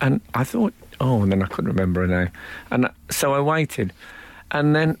film. And I thought, and then I couldn't remember her name. And so I waited.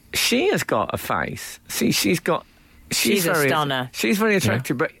 And then she has got a face. See, she's a stunner. She's very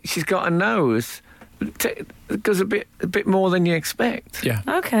attractive, but she's got a nose that goes a bit more than you expect. Yeah.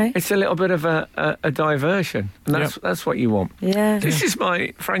 Okay. It's a little bit of a diversion, and that's what you want. Yeah. This is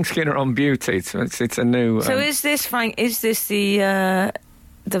my Frank Skinner on beauty. It's a new... So is this, Frank,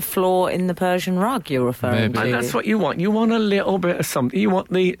 the flaw in the Persian rug you're referring to? And that's what you want. You want a little bit of something. You want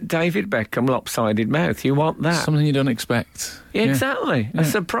the David Beckham lopsided mouth. You want that. Something you don't expect. Yeah, exactly. A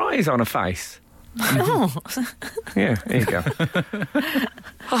surprise on a face. Oh. Yeah, there you go.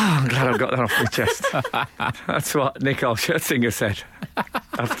 I'm glad I got that off my chest. That's what Nicole Scherzinger said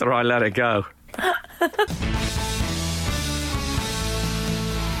after I let her go.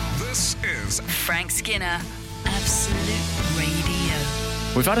 Skinner, Absolute Radio.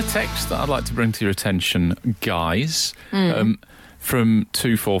 We've had a text that I'd like to bring to your attention, guys, from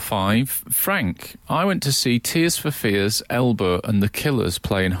 245. Frank, I went to see Tears for Fears, Elbow and The Killers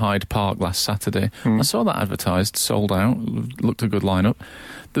play in Hyde Park last Saturday. I saw that advertised, sold out, looked a good lineup.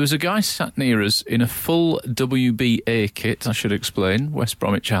 There was a guy sat near us in a full WBA kit, I should explain, West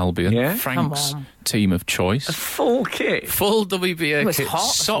Bromwich Albion, Yeah? Frank's team of choice. A full kit. Full WBA It was kit, hot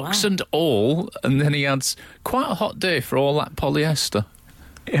as socks well. and all, and then he had quite a hot day for all that polyester.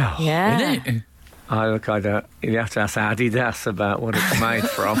 Yeah. Yeah. Innit? I don't. You have to ask Adidas about what it's made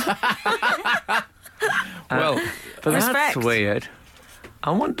from. Well, But Respect. that's weird.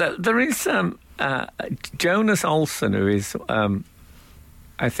 I wonder. There is Jonas Olsen, who is,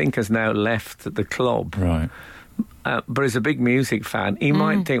 I think, has now left the club, right. but is a big music fan. He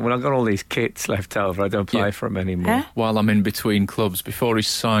might think, well, I've got all these kits left over. I don't play Yeah. for them anymore. Huh? While I'm in between clubs, before he's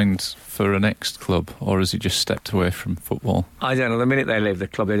signed for a next club, or has he just stepped away from football? I don't know. The minute they leave the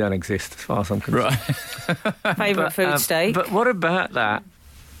club, they don't exist, as far as I'm concerned. Right. Favourite food steak? But what about that?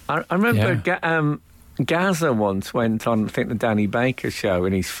 I remember Gaza once went on, I think, the Danny Baker show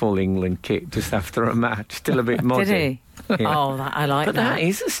in his full England kit just after a match. Still a bit muddy. Did he? Yeah. Oh, I like But that. that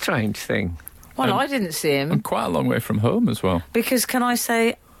is a strange thing. Well, I didn't see him And quite a long way from home as well. because, can I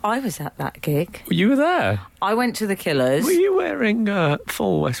say, I was at that gig. You were there? I went to the Killers. Were you wearing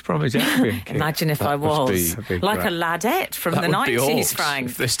full West Bromwich Albion kit? Imagine if That I must was. be Like great. a ladette from That the would be 90s, awesome Frank.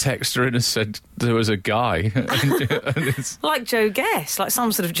 if this texter in has said there was a guy. and it's, Like Joe Guest, like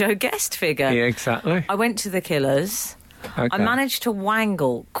some sort of Joe Guest figure. Yeah, exactly. I went to the Killers. Okay. I managed to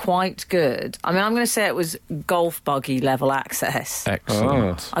wangle quite good. I mean, I'm going to say it was golf buggy level access.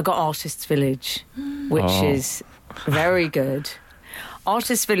 excellent. I got Artists Village, which Oh. is very good.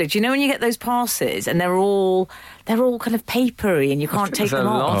 Artists Village, you know when you get those passes and they're all kind of papery and you can't take There's a them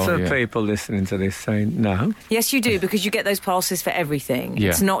off? lot Oh, of yeah. people listening to this saying no. Yes, you do, because you get those passes for everything. Yeah.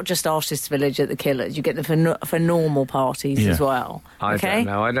 It's not just Artists Village at the Killers. You get them for normal parties Yeah. as well. I Okay? don't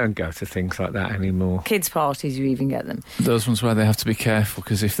know. I don't go to things like that anymore. Kids' parties, you even get them. Those ones where they have to be careful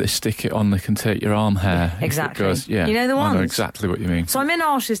because if they stick it on, they can take your arm hair. If it Exactly. goes- yeah, You know the I know ones? exactly what you mean. So I'm in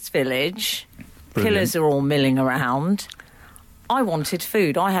Artists Village. Brilliant. Killers are all milling around. I wanted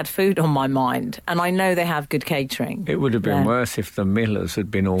food. I had food on my mind, and I know they have good catering. It would have been Yeah. worse if the Millers had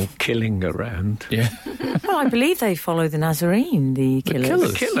been all killing around. Yeah. Well, I believe they follow the Nazarene, the Killers.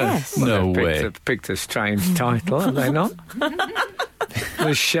 Killers? The Killers? Yes. No they've way. picked a strange title, have they not?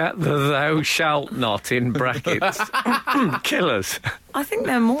 the thou shalt not in brackets. Killers. I think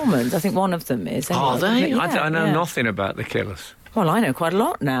they're Mormons. I think one of them is. Are they? But I know yeah. nothing about the Killers. Well, I know quite a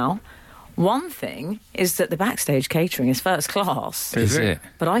lot now. One thing is that the backstage catering is first class, Is it?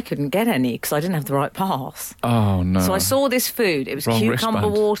 but I couldn't get any because I didn't have the right pass. Oh, no. So I saw this food. It was Wrong cucumber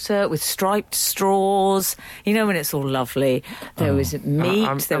wristband. water with striped straws. You know when it's all lovely. There was meat.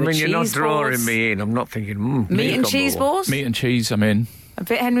 There were you're not cheese drawing balls. me in. I'm not thinking, Meat and cheese balls? Meat and cheese, I'm in. A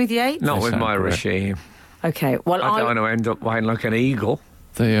bit Henry VIII? Not They with sound my great. regime. Okay, well, I don't want to end up weighing like an eagle.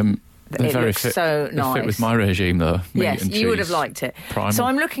 They're It very looks fit. so They nice. fit with my regime, though. Meat Yes, and you would cheese. have liked it. Primal. So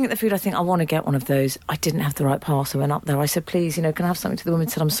I'm looking at the food. I think I want to get one of those. I didn't have the right pass. I went up there. I said, please, can I have something to the woman?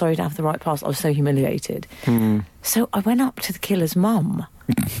 Said, I'm sorry to have the right pass. I was so humiliated. So I went up to the killer's mum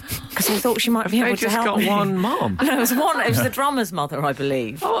because I thought she might be They able to just help got me. one mom. No, it was one. It was the drummer's mother, I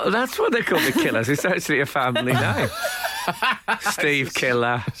believe. Oh, that's what they call the Killers. It's actually a family name. Steve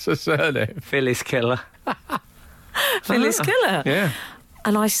Killer, It's a surname. Phyllis Killer. Phyllis Killer. Yeah.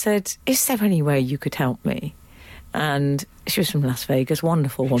 And I said, is there any way you could help me? And she was from Las Vegas,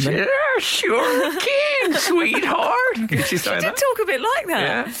 wonderful woman. Yeah, sure can, sweetheart. Did she say She did that? talk a bit like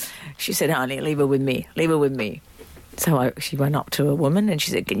that. Yeah. She said, honey, leave her with me. Leave her with me. So she went up to a woman and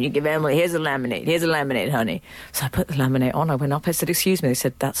she said, can you give Emily, here's a laminate. Here's a laminate, honey. So I put the laminate on. I went up. I said, excuse me. They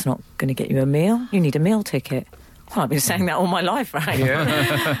said, that's not going to get you a meal. You need a meal ticket. Well, I've been saying that all my life, right?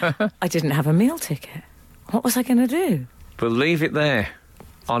 Yeah. I didn't have a meal ticket. What was I going to do? But leave it there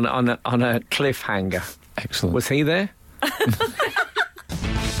on a cliffhanger. Excellent. Was he there?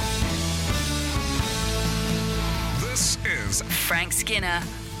 This is Frank Skinner,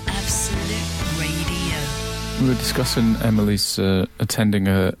 Absolute Radio. We were discussing Emily's attending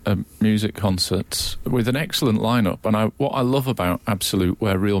a music concert with an excellent lineup, and what I love about Absolute,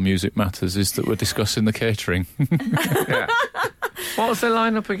 where real music matters, is that we're discussing the catering. Yeah. What was the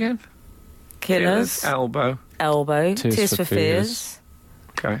lineup again? Killers, Elbow. Elbow, Tears Tears for for Fears,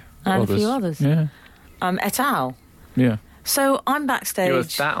 Okay. and a few others. Yeah, Et al. yeah. So I'm You were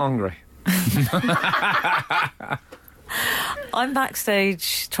backstage. that hungry. I'm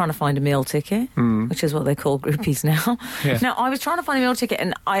backstage trying to find a meal ticket, which is what they call groupies now. Yeah. No, I was trying to find a meal ticket,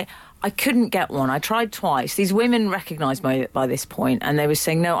 and I I couldn't get one. I tried twice. These women recognised me by this point, and they were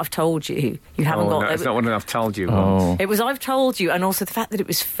saying, "No, I've told you. You haven't got." No, it's not what I've told you. Oh. It was I've told you, and also the fact that it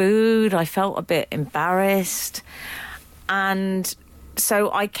was food. I felt a bit embarrassed, and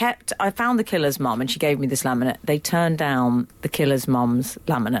so I found the killer's mum, and she gave me this laminate. They turned down the killer's mum's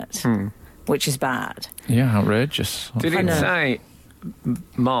laminate, which is bad. Yeah, outrageous. Did it say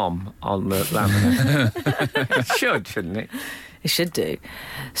 "mom" on the laminate? It should, shouldn't it? It should do.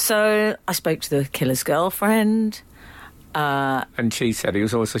 So I spoke to the killer's girlfriend. And she said he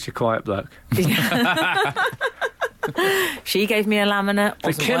was always such a quiet bloke. She gave me a laminate.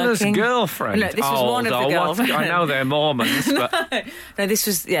 The killer's girlfriend. No, this was one of the girlfriends. I know they're Mormons, but No, this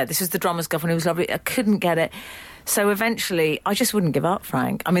was the drummer's girlfriend. It was lovely. I couldn't get it. So eventually, I just wouldn't give up,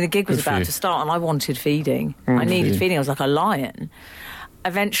 Frank. I mean, the gig was Good for about you. to start, and I wanted feeding. I needed feeding. I was like a lion.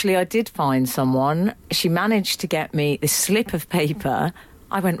 Eventually, I did find someone. She managed to get me this slip of paper.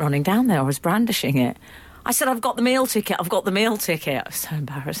 I went running down there. I was brandishing it. I said, "I've got the meal ticket. I've got the meal ticket." It was so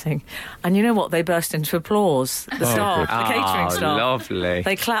embarrassing. And you know what? They burst into applause. The staff, the catering staff. Lovely.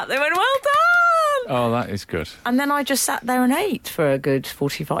 They clapped. They went, "Well done!" Oh, that is good. And then I just sat there and ate for a good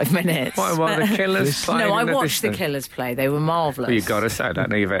 45 minutes. What about the killers playing? No, I in the watched the distance? Killers play. They were marvellous. Well, you've got to say, I don't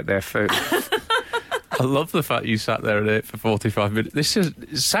know you've ate their food. I love the fact you sat there and ate for 45 minutes.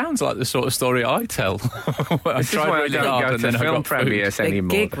 It sounds like the sort of story I tell. I This is why I really don't hard go and to then I film got food. premieres The anymore.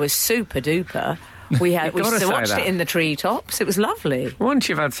 gig was super duper. We gotta say watched that. it in the treetops. It was lovely. Once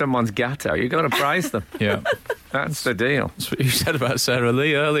you've had someone's gatto, you've got to praise them. Yeah. That's the deal. That's what you said about Sarah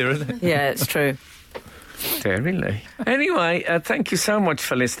Lee earlier, isn't it? Yeah, it's true. Really. Anyway, thank you so much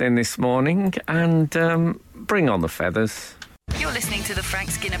for listening this morning, and bring on the feathers. You're listening to the Frank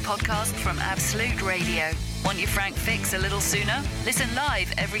Skinner podcast from Absolute Radio. Want your Frank fix a little sooner? Listen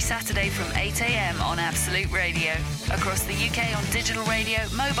live every Saturday from 8 a.m. on Absolute Radio. Across the UK on digital radio,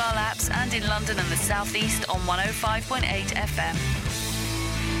 mobile apps, and in London and the South East on 105.8 FM.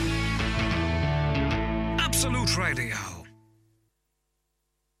 Absolute Radio.